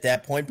done that at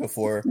that point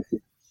before,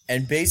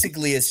 and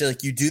basically it's just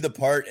like you do the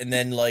part, and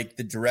then like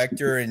the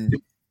director and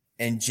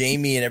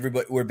Jamie and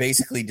everybody were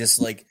basically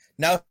just like,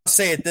 now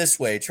say it this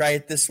way, try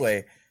it this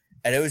way,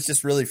 and it was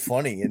just really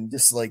funny and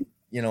just like,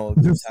 you know, a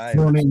good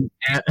time.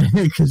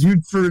 Because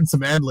you'd thrown in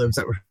some ad libs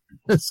that were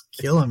just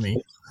killing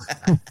me.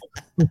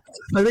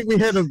 I think we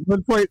had at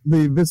one point the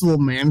Invisible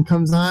Man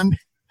comes on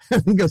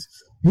and he goes,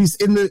 he's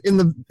in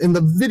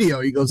the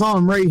video, he goes, oh,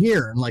 I'm right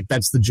here, and like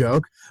that's the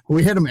joke. But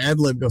we had him ad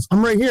lib, goes,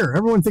 I'm right here,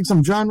 everyone thinks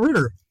I'm John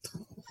Ritter.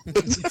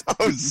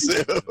 Oh,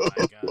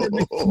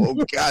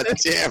 God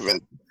damn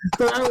it.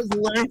 But I was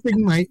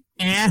laughing my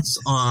ass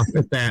off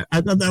at that.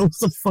 I thought that was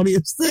the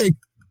funniest thing.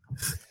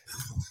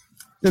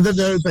 And then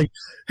I was like,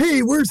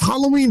 hey, where's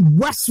Halloween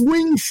West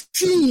Wing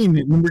Sheen?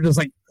 And we're just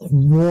like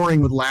roaring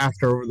with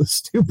laughter over the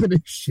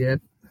stupidest shit.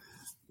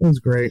 It was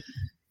great.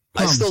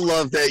 I still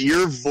love that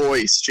your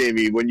voice,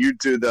 Jamie, when you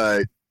do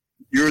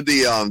you're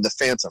the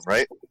Phantom,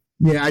 right?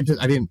 Yeah, I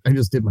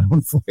just did my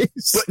own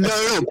voice. But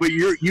no, but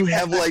you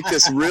have like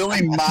this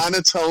really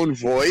monotone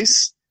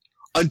voice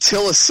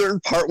until a certain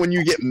part when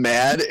you get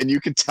mad and you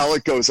can tell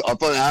it goes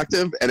up an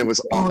octave, and it was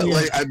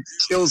like it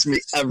kills me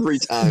every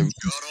time.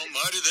 God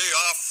almighty, they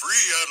are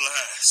free at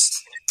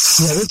last.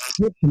 Yeah, this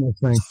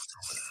thing.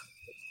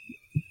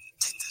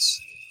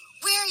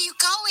 Where are you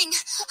going?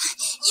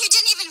 You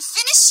didn't even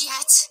finish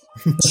yet.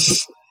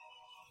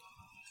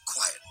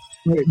 Quiet.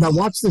 Wait, now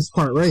watch this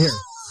part right here.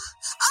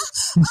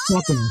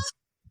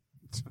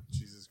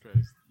 Jesus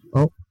Christ.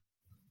 Oh,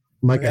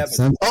 Mike got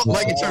sent. Oh,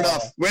 Mike, it turned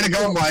off. Way to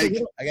go,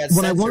 Mike.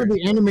 What I wanted the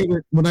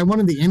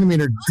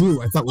animator to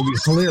do, I thought would be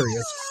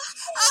hilarious.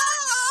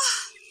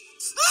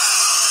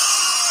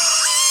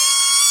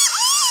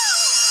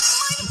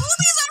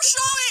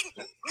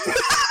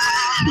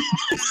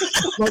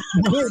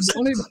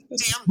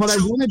 What I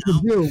wanted to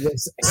do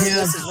was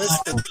have.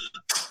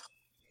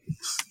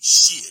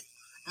 Shit.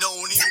 No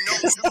one even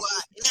knows who I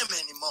am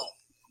anymore.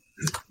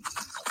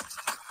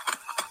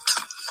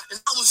 And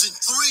I was in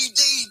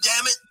 3D,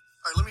 damn it.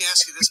 All right, let me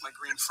ask you this, my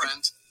green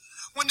friend.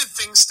 When did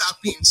things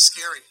stop being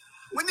scary?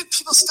 When did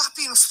people stop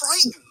being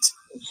frightened?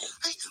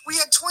 Hey, we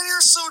had 20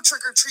 or so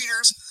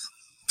trick-or-treaters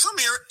come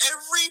here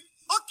every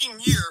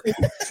fucking year.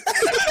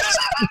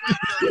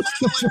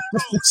 Looking like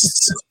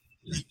ghosts.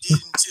 They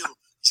did until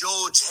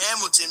George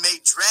Hamilton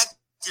made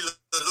Dracula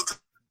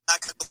look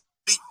like a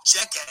complete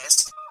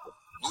jackass.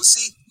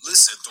 Lucy,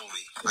 listen to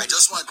me. I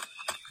just want...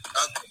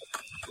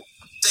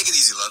 take it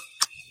easy, love.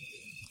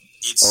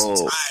 It's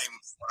time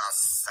for a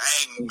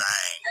fang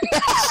bang.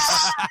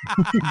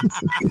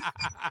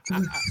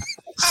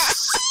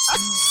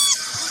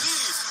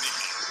 Believe me,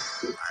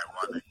 I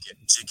want to get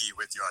jiggy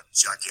with your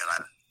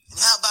jugular. And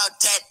how about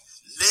that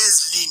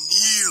Leslie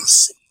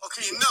Nielsen?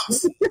 Okay,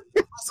 enough.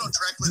 Also,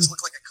 Dracula's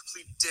look like a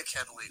complete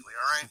dickhead lately,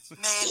 all right?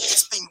 Man,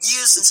 it's been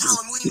years since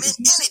Halloween meant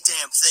any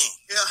damn thing.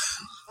 Yeah,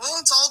 well,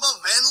 it's all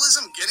about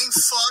vandalism, getting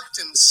fucked,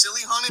 and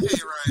silly haunted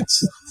hayrides.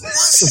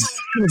 What's so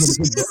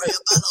scary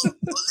about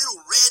a little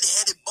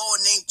red-headed boy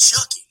named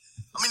Chucky?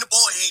 I mean, the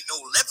boy ain't no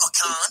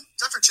leprechaun.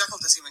 Dr.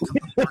 Jekyll doesn't even come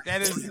to the party.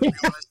 That is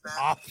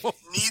awful.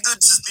 Neither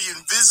does the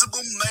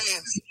Invisible Man.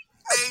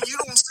 Man, you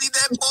don't see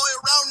that boy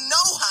around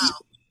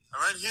no-how.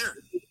 All right, here.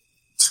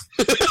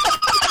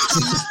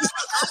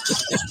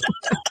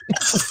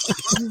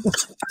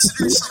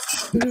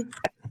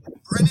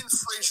 Brendan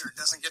Fraser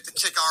doesn't get to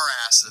kick our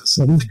asses.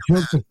 So these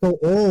jokes are so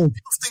old.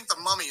 People think the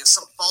Mummy is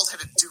some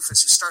bald-headed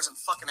doofus who stars in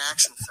fucking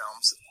action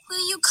films.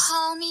 Will you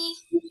call me?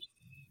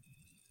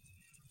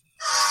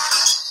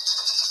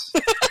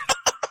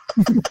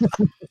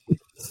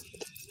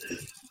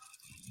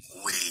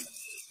 Wait.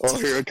 Oh,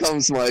 here it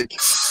comes, Mike.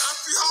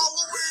 Happy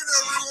Halloween,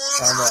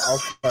 everyone! I'll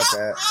cut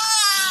that.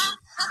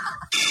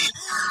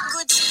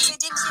 Good thing they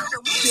didn't hear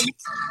your music.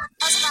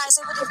 Otherwise, I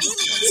would have really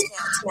been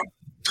scared.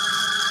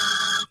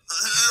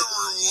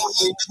 Everyone, look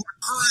at the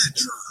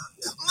creature.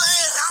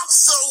 Man, I'm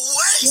so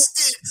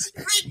wasted.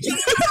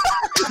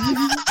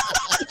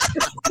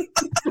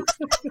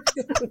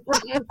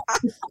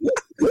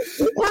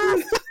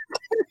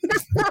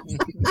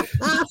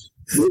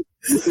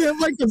 Yeah,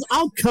 Mike goes,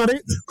 I'll cut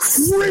it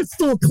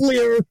crystal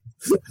clear.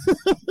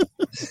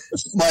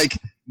 Mike,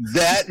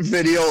 that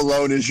video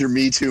alone is your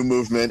Me Too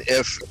movement.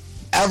 If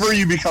ever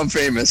you become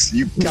famous,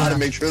 you got to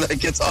make sure that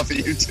gets off of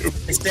YouTube.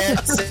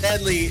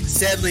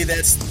 Sadly,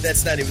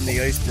 that's not even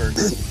the iceberg.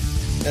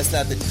 That's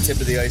not the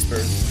tip of the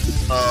iceberg.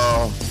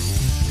 Oh,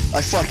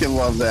 I fucking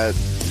love that.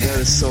 That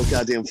is so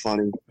goddamn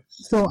funny.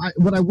 So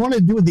what I wanted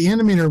to do with the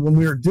animator when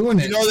we were doing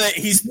it, you know that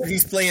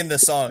he's playing the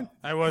song.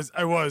 I was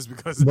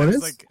because what I was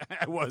is? like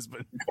I was,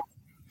 but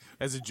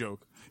as a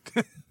joke.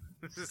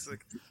 It's just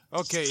like,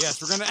 okay,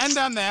 yes, we're gonna end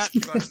on that.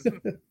 But...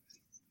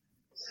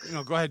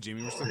 No, go ahead,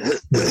 Jamie.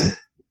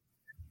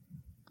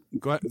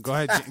 Go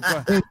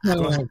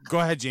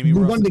ahead, Jamie.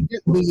 We wanted to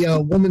get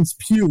the woman's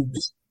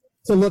pubes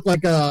to look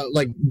like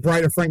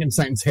Bride of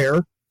Frankenstein's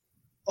hair.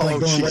 Oh,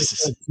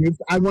 Jesus.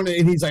 I wanted,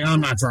 and he's like,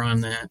 I'm not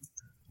drawing that.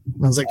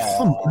 I was like,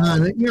 come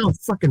on, you know how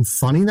fucking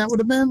funny that would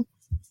have been?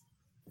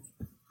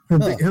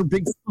 Her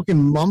big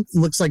fucking mump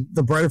looks like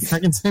the Bride of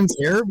Frankenstein's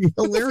hair. It'd be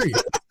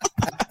hilarious.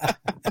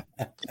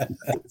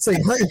 It's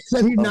like, how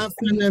did he not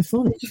find that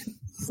funny?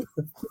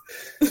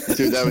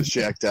 Dude, that was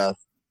jacked up.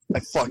 I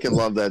fucking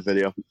love that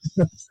video.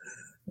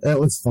 That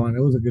was fun.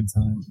 It was a good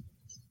time.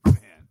 Man.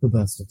 The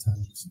best of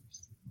times.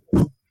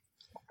 All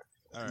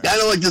right. I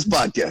don't like this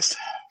podcast.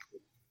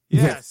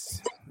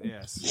 Yes.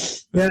 Yeah.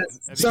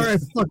 Sorry I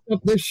fucked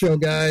up this show,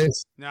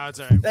 guys. No, it's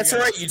all right. That's all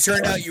right. You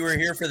turned out you were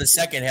here for the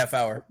second half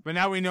hour. But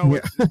now we know.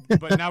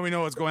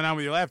 What's going on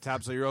with your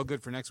laptop, so you're all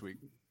good for next week.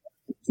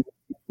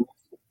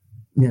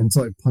 Yeah,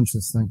 until I punch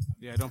this thing.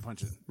 Yeah, don't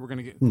punch it. We're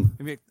gonna get.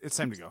 It's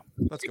time to go.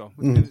 Let's go.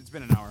 It's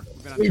been an hour.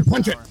 We've been on here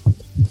punch for an hour.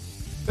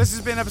 This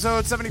has been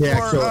episode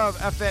 74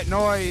 of F That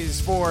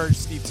Noise for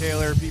Steve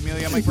Taylor, Pete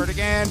Mealy, I'm Mike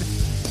Vertigan,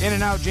 In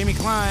and Out, Jamie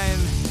Klein.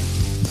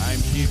 I'm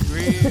Keith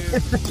Grieve.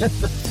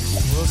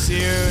 We'll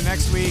see you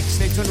next week.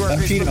 Stay tuned to our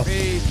Facebook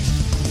page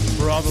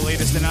for all the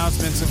latest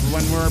announcements of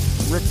when we're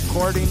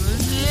recording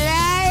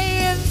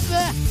live.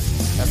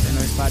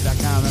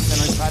 FThatNoisePod.com,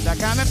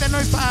 FThatNoisePod.com,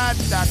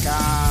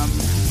 FThatNoisePod.com.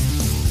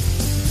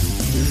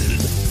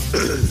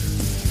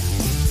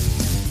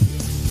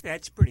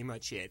 That's pretty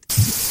much it.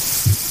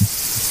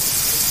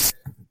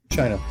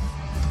 China.